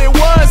thought it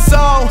was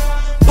song.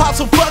 Pop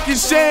some fucking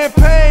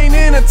champagne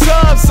in a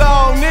tub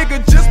song,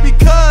 nigga, just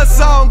because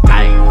song.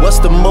 What's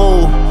the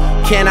move?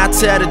 Can I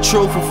tell the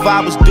truth? If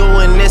I was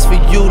doing this for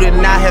you,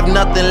 then I have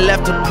nothing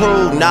left to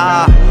prove.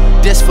 Nah,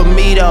 this for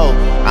me though.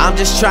 I'm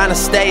just trying to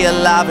stay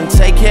alive and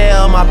take care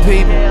of my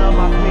people.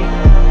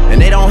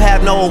 And they don't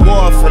have no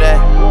award for that.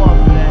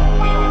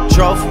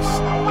 Trophies,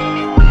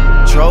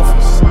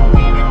 trophies.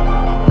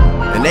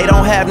 And they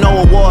don't have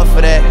no award for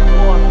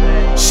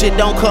that. Shit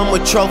don't come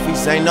with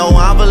trophies, ain't no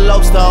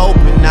envelopes to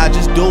open. I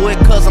just